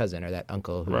that cousin or that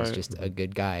uncle who is just a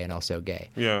good guy and also gay.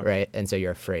 Yeah. Right. And so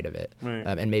you're afraid of it. Right.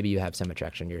 And maybe you have some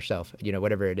attraction yourself. You know,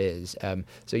 whatever it is.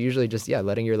 So usually, just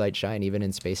letting your light shine, even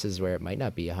in spaces where it might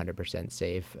not be 100%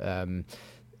 safe.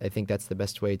 I think that's the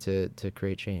best way to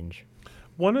create change.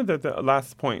 One of the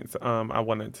last points I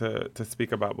wanted to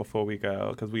speak about before we go,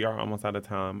 because we are almost out of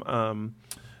time.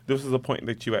 This is a point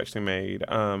that you actually made.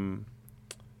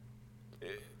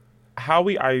 How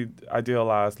we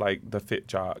idealize like the fit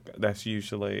jock. That's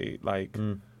usually like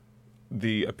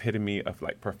the epitome of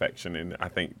like perfection in, I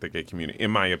think, the gay community.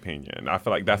 In my opinion, I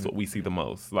feel like that's what we see the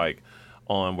most, like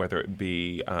on whether it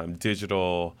be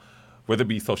digital, whether it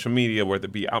be social media, whether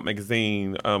it be Out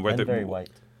Magazine, whether and very white.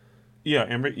 Yeah,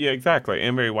 exactly,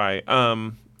 and very white.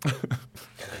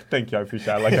 Thank you, I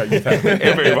appreciate it. I like how you said it.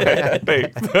 And very white.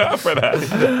 Thanks for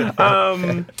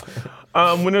that.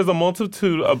 When there's a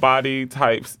multitude of body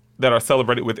types that are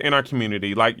celebrated within our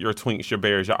community, like your twinks, your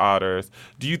bears, your otters,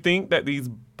 do you think that these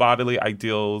bodily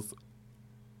ideals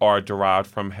are derived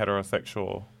from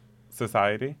heterosexual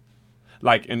society?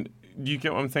 Like, and do you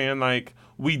get what I'm saying? Like,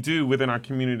 we do within our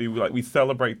community, we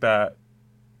celebrate that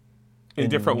in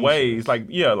different ways. Like,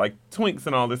 like twinks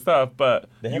and all this stuff, but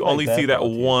you only see that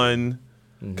one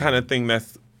kind of thing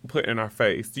that's put in our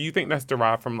face. Do you think that's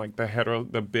derived from like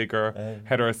the bigger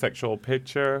heterosexual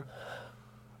picture?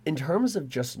 In terms of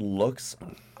just looks,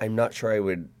 I'm not sure I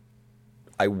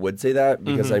would say that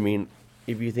because I mean,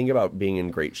 if you think about being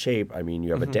in great shape, I mean,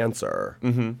 you have a dancer,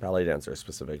 ballet dancer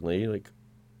specifically, like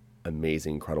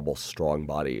amazing, incredible, strong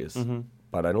bodies.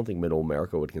 But I don't think middle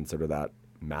America would consider that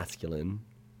masculine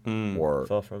or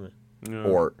far from it,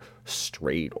 or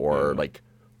straight or like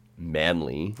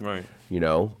manly. Right. You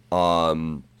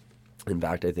know. In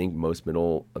fact, I think most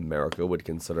middle America would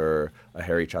consider a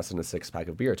hairy chest and a six-pack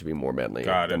of beer to be more manly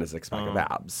than a six-pack of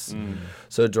abs.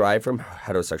 So derived from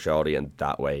heterosexuality in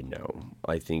that way, no.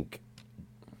 I think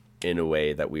in a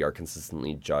way that we are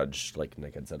consistently judged, like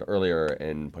Nick had said earlier,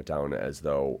 and put down as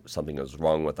though something is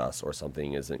wrong with us or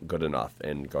something isn't good enough,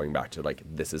 and going back to like,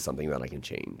 this is something that I can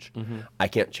change. I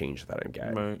can't change that I'm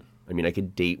gay. Right. I mean, I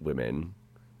could date women.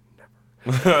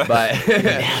 Never. But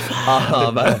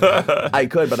I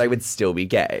could, but I would still be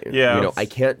gay. Yeah. You know, I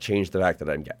can't change the fact that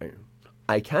I'm gay.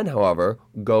 I can, however,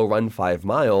 go run 5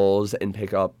 miles and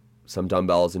pick up some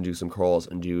dumbbells and do some curls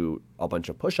and do a bunch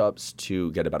of push-ups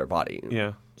to get a better body.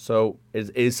 Yeah. So it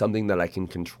is something that I can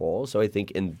control. So I think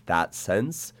in that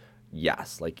sense,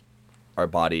 yes, like our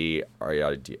body,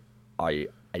 our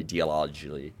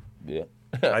ideologically,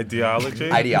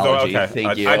 Ideology? Ideology, So,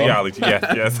 thank you. Ideology,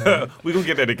 yes. We're going to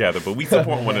get that together, but we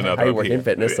support one another. I work in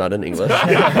fitness, not in English.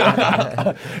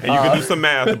 And you can do some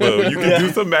math, boo. You can do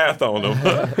some math on them.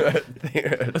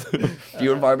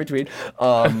 Few and far between.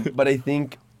 But I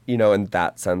think, in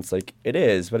that sense, like, it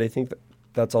is. But I think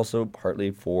that's also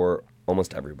partly for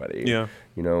almost everybody. Yeah.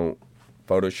 We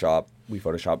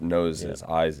Photoshop noses,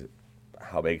 eyes,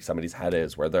 how big somebody's head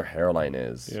is, where their hairline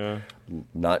is. Yeah.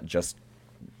 Not just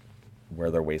where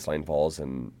their waistline falls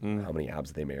and how many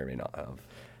abs they may or may not have.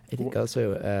 I think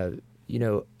also,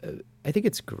 I think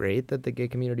it's great that the gay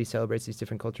community celebrates these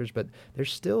different cultures, but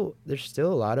there's still a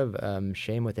lot of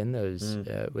shame within those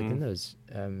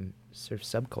sort of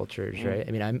subcultures, right?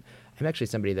 I mean, I'm actually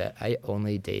somebody that I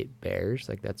only date bears.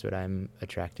 Like, that's what I'm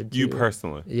attracted to. You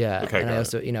personally? Yeah. Okay. And I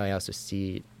also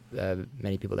see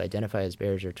many people that identify as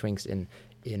bears or twinks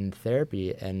in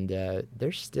therapy, and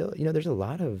there's still, there's a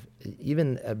lot of,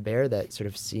 even a bear that sort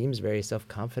of seems very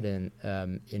self-confident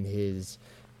in his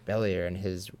belly or in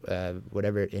his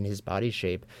whatever, in his body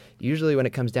shape. Usually when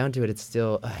it comes down to it, it's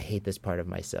still, I hate this part of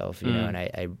myself, and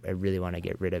I really want to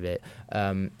get rid of it.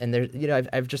 And there's,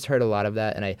 I've just heard a lot of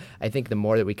that, and I think the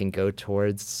more that we can go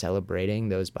towards celebrating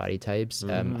those body types,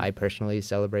 I personally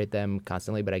celebrate them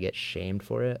constantly, but I get shamed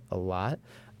for it a lot.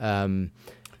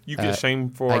 You get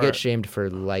shamed for? I get shamed for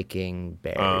liking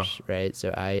bears, right?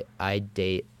 So I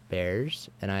date bears,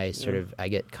 and I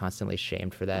get constantly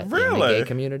shamed for that in the gay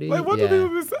community. Like, what do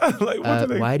people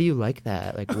say? Why do you like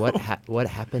that? Like, what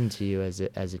happened to you as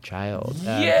a child?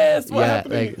 Yes, what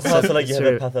happened to you? Also, like, you have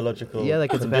a pathological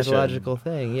it's condition. a pathological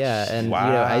thing, and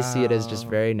I see it as just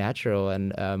very natural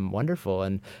and wonderful,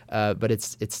 and but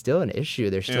it's still an issue.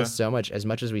 There's still so much. As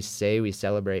much as we say we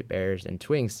celebrate bears and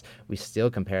twinks, we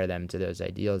still compare them to those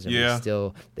ideals, and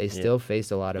they still face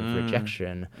a lot of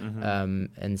rejection,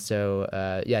 and so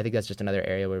I think that's just another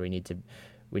area where we need to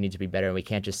be better, and we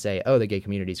can't just say, oh, the gay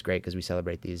community is great because we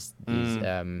celebrate these sort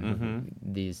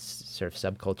of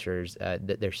subcultures.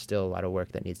 There's still a lot of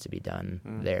work that needs to be done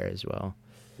there as well.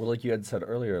 Well, like you had said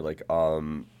earlier, like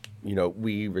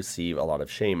we receive a lot of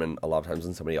shame, and a lot of times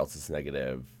when somebody else is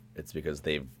negative, it's because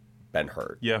they've been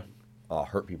hurt. Yeah.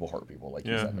 Hurt people, like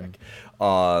you said, Nick.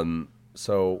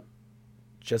 So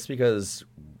just because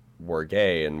we're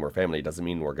gay and we're family doesn't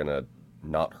mean we're gonna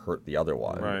not hurt the other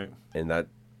one. Right. And that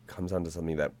comes down to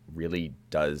something that really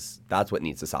that's what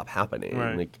needs to stop happening.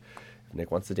 Right. Like, if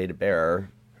Nick wants to date a bear,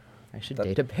 I should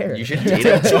date a bear. You should date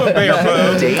a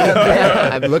bear. Date a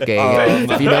bear. I'm looking.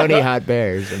 If you know any hot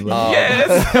bears, I'm looking.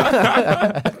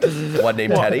 Yes. One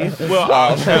named Teddy. We'll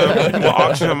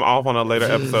auction him off on a later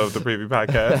episode of the Preview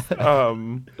Podcast.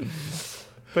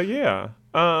 But yeah.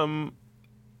 Do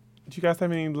you guys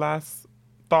have any last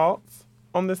thoughts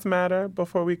on this matter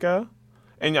before we go?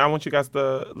 And I want you guys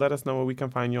to let us know where we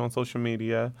can find you on social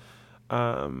media.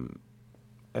 Good.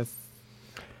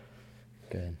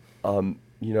 I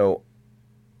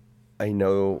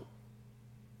know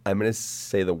I'm going to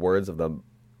say the words of the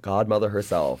Godmother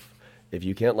herself. If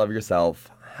you can't love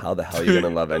yourself, how the hell are you going to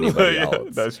love anybody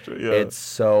else? That's true, yeah. It's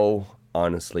so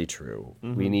honestly true.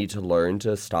 We need to learn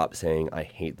to stop saying, I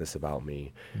hate this about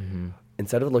me.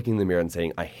 Instead of looking in the mirror and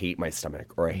saying, I hate my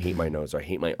stomach, or I hate my nose, or I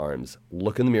hate my arms,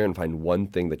 look in the mirror and find one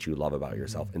thing that you love about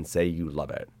yourself and say you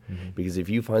love it. Because if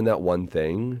you find that one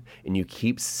thing and you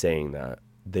keep saying that,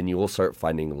 then you will start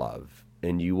finding love.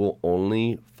 And you will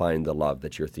only find the love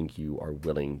that you think you are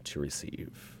willing to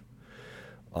receive.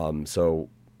 So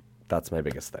that's my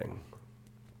biggest thing.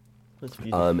 That's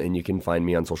beautiful. And you can find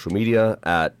me on social media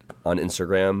on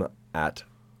Instagram at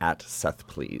Seth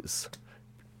Please.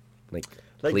 Please.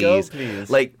 Please.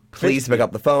 Like, please pick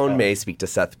up the phone. May I speak to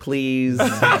Seth, please?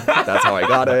 That's how I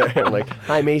got it. I'm like,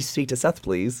 hi, may I speak to Seth,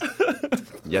 please?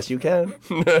 Yes, you can.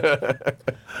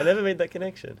 I never made that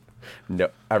connection. No,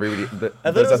 everybody.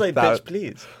 I thought it was like, bitch,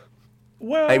 please.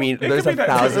 Well, I mean, there's a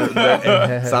thousand.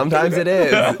 Sometimes it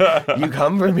is. You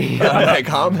come for me on my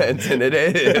comments, and it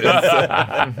is.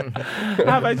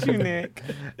 How about you, Nick?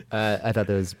 I thought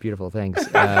that was beautiful. Thanks.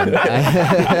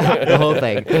 The whole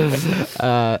thing.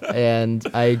 And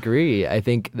I agree. I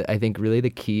think really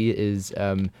the key is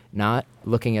not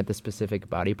looking at the specific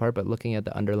body part, but looking at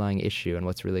the underlying issue and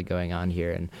what's really going on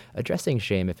here, and addressing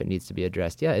shame if it needs to be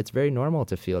addressed. Yeah, it's very normal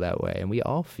to feel that way, and we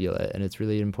all feel it, and it's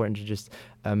really important to just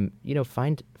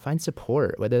find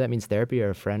support, whether that means therapy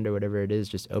or a friend or whatever it is.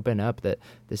 Just open up that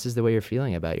this is the way you're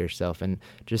feeling about yourself, and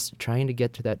just trying to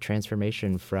get to that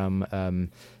transformation from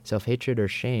self-hatred or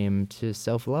shame to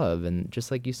self-love. And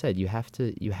just like you said, you have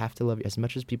to love, as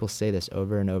much as people say this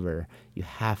over and over, you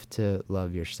have to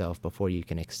love yourself before you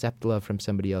can accept love from from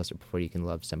somebody else or before you can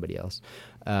love somebody else.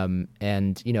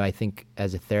 And, you know, I think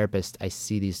as a therapist, I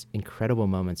see these incredible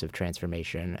moments of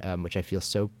transformation, which I feel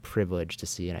so privileged to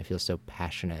see, and I feel so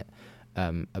passionate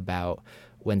about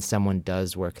when someone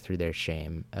does work through their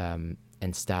shame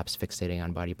and stops fixating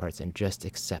on body parts and just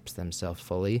accepts themselves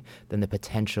fully, then the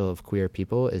potential of queer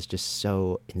people is just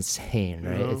so insane,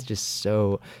 right? It's just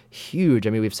so huge.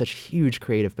 I mean, we have such huge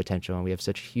creative potential, and we have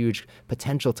such huge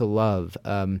potential to love.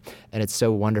 And it's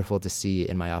so wonderful to see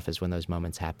in my office when those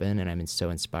moments happen, and I'm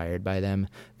so inspired by them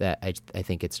that I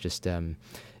think it's just,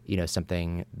 you know,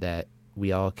 something that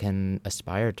we all can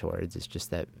aspire towards. It's just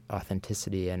that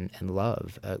authenticity and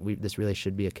love. This really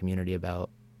should be a community about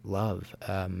love,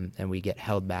 and we get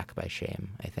held back by shame,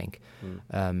 I think.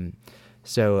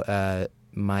 So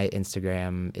my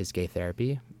Instagram is gay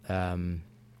therapy, and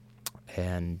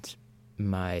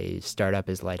my startup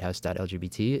is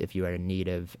lighthouse.lgbt. If you are in need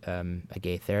of a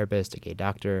gay therapist, a gay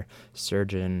doctor,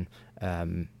 surgeon,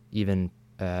 even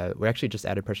we actually just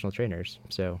added personal trainers,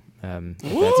 so if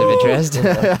that's of interest.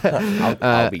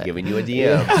 I'll be giving you a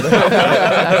DM.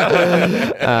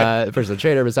 Personal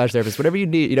trainer, massage therapist, whatever you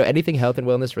need, you know, anything health and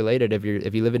wellness related. If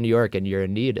you live in New York and you're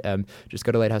in need, just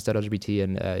go to lighthouse.lgbt,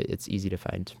 and it's easy to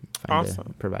find Awesome.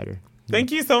 a provider.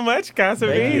 Thank you so much, guys, for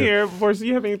being here. Boris, do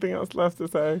you have anything else left to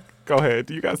say? Go ahead.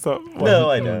 You got something? No,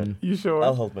 I don't. You sure?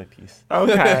 I'll hold my peace.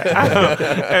 Okay.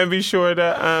 And be sure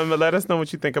to let us know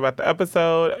what you think about the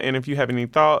episode. And if you have any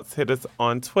thoughts, hit us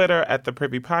on Twitter at The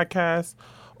Privy Podcast,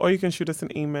 or you can shoot us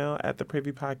an email at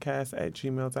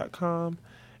theprivypodcast@gmail.com.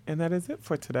 And that is it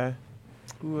for today.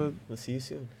 We'll see you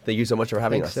soon. Thank you so much for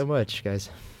having Thanks us. so much, guys.